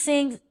 It's like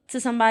saying to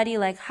somebody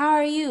like, how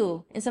are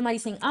you? And somebody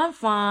saying, I'm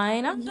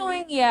fine. I'm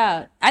doing,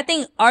 yeah. I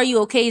think are you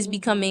okay is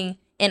becoming,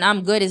 and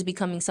I'm good is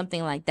becoming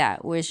something like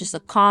that, where it's just a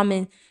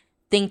common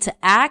thing to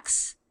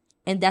ask,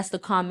 and that's the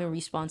common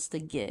response to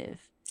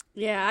give.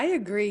 Yeah, I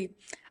agree.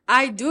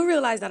 I do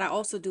realize that I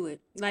also do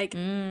it. Like,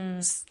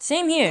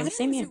 Same here. I don't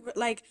Same know if here.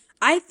 like,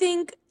 I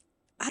think,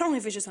 I don't know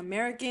if it's just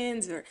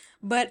Americans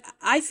but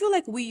I feel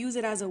like we use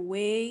it as a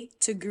way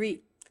to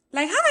greet.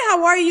 Like, hi,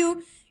 how are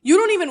you? You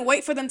don't even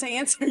wait for them to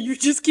answer. You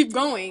just keep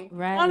going.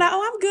 Right. I'm like,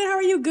 oh, I'm good. How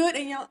are you? Good.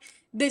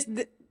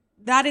 And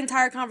that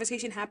entire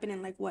conversation happened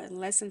in like what,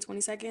 less than 20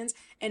 seconds,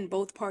 and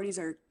both parties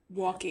are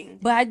walking.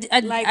 But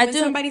Like, I when do.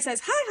 somebody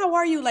says, hi, how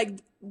are you? Like,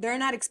 they're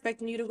not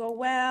expecting you to go,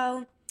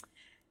 well,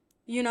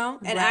 and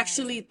Right.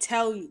 actually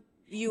tell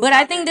you. But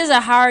how I think they're there's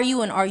a how are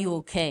you and are you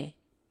okay?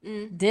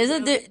 There's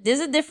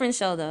a difference,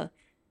 Shelda.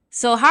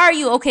 So how are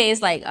you okay?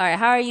 It's like, all right,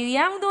 how are you?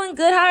 Yeah, I'm doing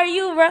good. How are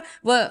you, bro?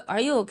 But are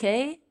you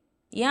okay?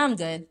 Yeah, I'm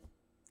good.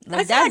 I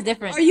Like, feel that's like,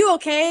 different. are you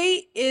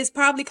okay is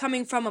probably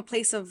coming from a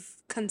place of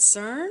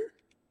concern.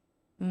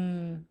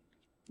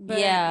 But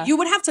Yeah. you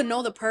would have to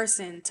know the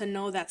person to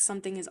know that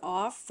something is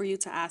off for you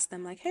to ask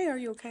them, like, hey, are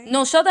you okay?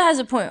 No, Shelda has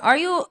a point. Are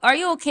you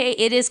okay?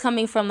 It is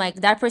coming from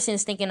like that person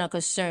is thinking of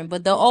concern,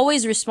 but the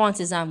always response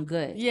is I'm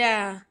good.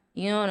 Yeah.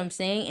 You know what I'm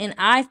saying? And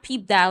I've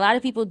peeped that a lot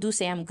of people do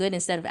say I'm good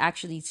instead of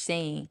actually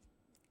saying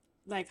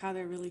Like how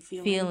they're really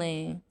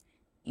feeling.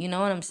 You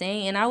know what I'm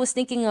saying? And I was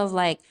thinking of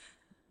like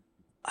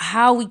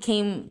how we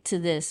came to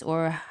this,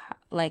 or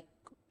like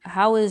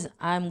how is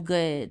I'm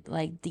good,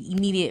 like the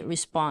immediate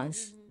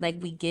response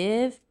like we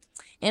give.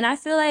 And I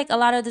feel like a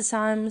lot of the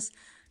times,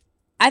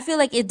 I feel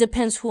like it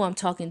depends who I'm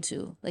talking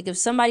to. Like if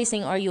somebody's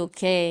saying, are you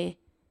okay?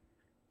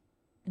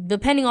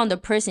 Depending on the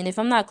person, if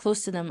I'm not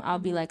close to them, I'll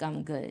be like,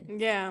 I'm good.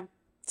 Yeah.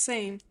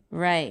 Same.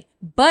 Right.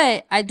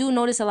 But I do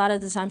notice a lot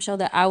of the time, Shel,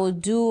 that I will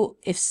do,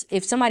 if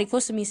somebody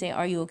close to me say,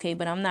 are you okay?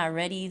 But I'm not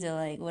ready to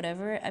like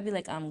whatever, I'd be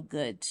like, I'm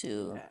good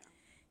too. Yeah.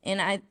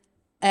 And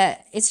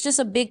it's just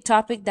a big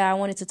topic that I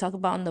wanted to talk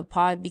about on the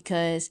pod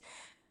because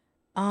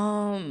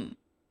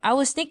I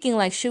was thinking,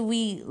 like, should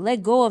we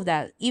let go of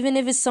that, even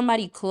if it's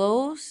somebody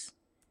close?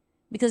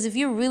 Because if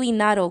you're really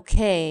not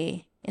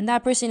okay, and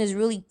that person is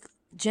really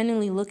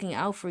genuinely looking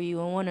out for you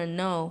and want to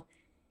know,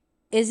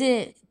 is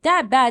it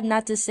that bad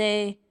not to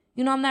say,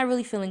 I'm not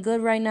really feeling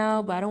good right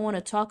now, but I don't want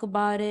to talk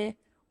about it?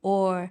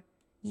 Or,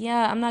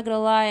 yeah, I'm not gonna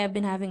lie, I've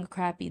been having a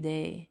crappy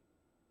day.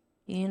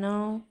 You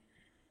know?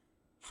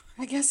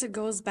 I guess it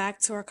goes back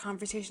to our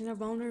conversation of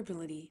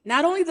vulnerability.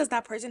 Not only does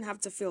that person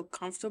have to feel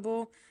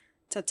comfortable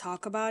to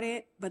talk about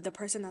it, but the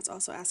person that's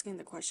also asking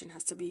the question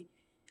has to be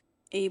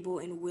able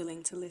and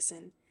willing to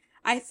listen.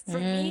 For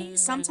me,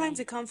 sometimes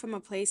it comes from a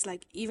place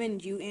like even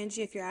you,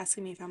 Angie, if you're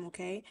asking me if I'm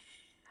okay,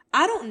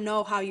 I don't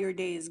know how your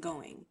day is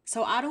going.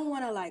 So I don't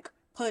want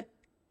to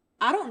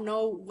I don't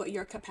know what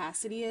your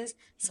capacity is.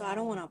 So I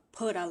don't want to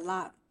put a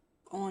lot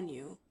on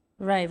you.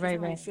 Right, That's right,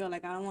 how I right. feel.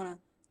 Like I don't want to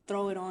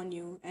throw it on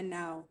you and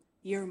now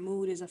your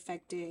mood is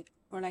affected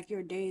or like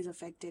your day is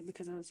affected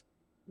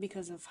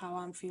because of how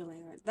I'm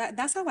feeling.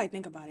 That's how I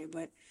think about it.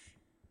 But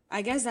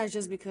I guess that's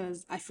just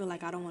because I feel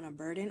like I don't want to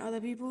burden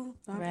other people.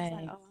 So I'm just like,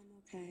 Right. oh,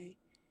 I'm okay.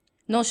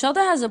 No, Shelda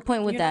has a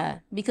point with You know?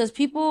 that because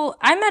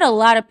I met a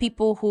lot of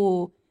people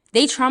who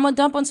they trauma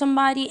dump on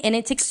somebody and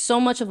it takes so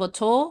much of a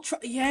toll.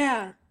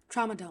 Yeah.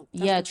 Trauma dump.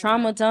 That's Yeah, the word.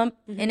 trauma dump.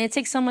 And it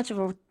takes so much of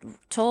a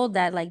toll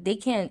that like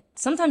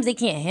sometimes they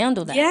can't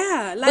handle that.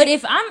 Yeah. But Like,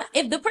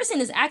 if the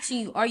person is asking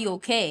you, are you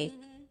okay?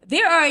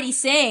 They're already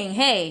saying,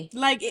 hey,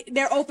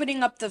 they're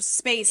opening up the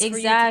space for you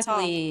to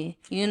talk. exactly.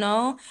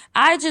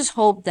 I just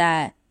hope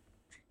that,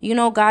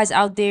 guys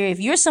out there, if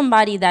you're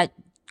somebody that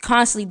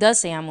constantly does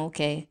say I'm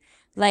okay,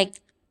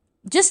 like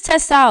just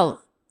test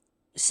out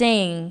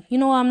saying,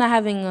 I'm not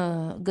having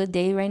a good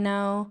day right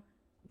now,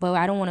 but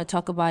I don't want to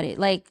talk about it.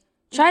 Like,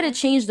 try to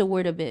change the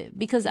word a bit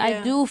because I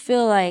Yeah. do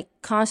feel like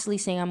constantly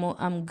saying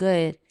I'm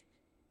good,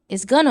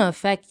 it's gonna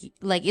affect you.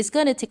 Like, it's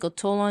gonna take a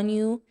toll on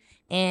you,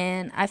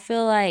 and I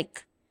feel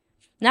like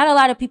not a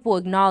lot of people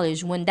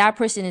acknowledge when that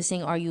person is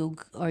saying, "Are you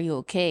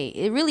okay?"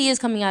 It really is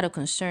coming out of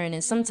concern,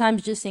 and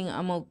sometimes just saying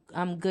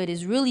I'm good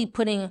is really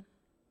putting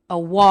a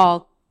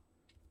wall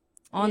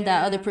on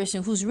that other Yeah.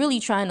 person who's really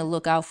trying to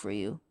look out for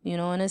you, in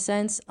a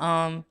sense.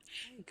 I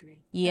agree.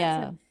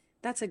 Yeah.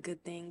 That's a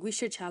good thing. We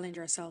should challenge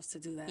ourselves to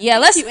do that. Yeah,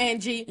 Thank let's you,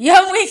 Angie.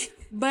 Yeah,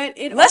 But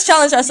let's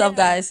challenge ourselves,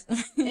 guys.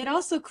 it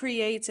also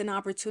creates an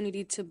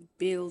opportunity to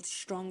build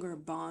stronger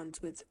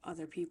bonds with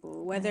other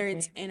people, whether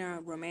it's in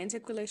a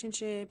romantic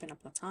relationship, in a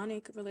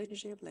platonic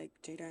relationship, like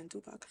Jada and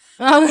Tupac,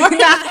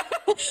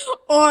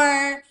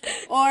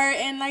 or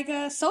in like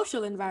a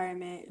social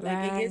environment.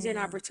 Like it gives you an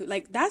opportunity.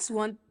 Like that's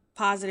one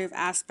positive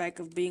aspect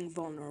of being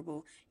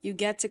vulnerable. You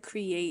get to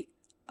create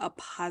a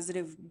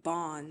positive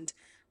bond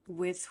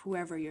with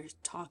whoever you're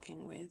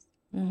talking with,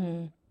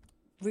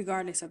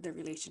 regardless of the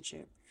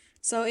relationship.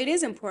 So it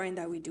is important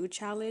that we do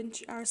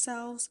challenge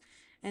ourselves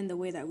and the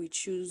way that we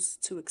choose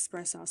to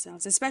express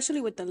ourselves,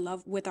 especially with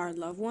our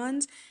loved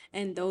ones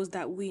and those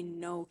that we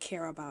know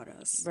care about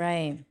us.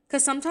 Right.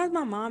 Because sometimes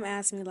my mom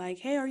asks me like,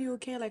 "Hey, are you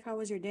okay? Like, how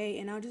was your day?"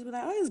 And I'll just be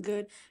like, "Oh, it's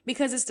good,"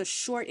 because it's the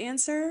short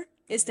answer,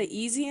 it's the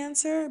easy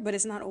answer, but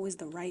it's not always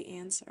the right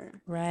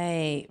answer.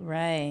 Right,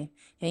 right.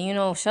 And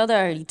Shelda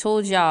already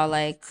told y'all,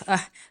 like,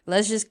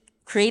 let's just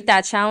create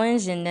that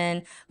challenge and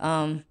then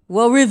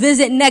we'll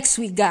revisit next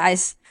week,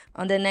 guys,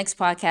 on the next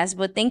podcast.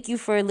 But thank you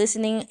for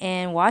listening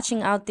and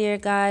watching out there,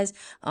 guys.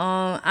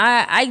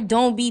 I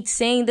don't be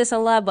saying this a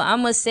lot, but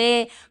I'm gonna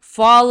say it.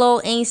 Follow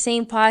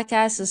A.SAINT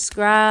Podcast,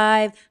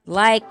 subscribe,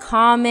 like,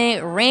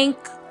 comment, rank,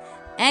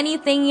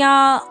 anything,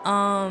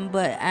 y'all.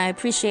 But I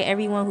appreciate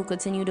everyone who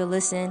continue to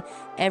listen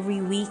every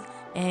week,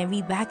 and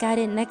we back at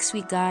it next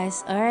week,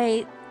 guys. All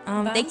right.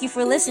 Thank you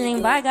for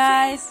listening. Bye,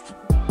 guys.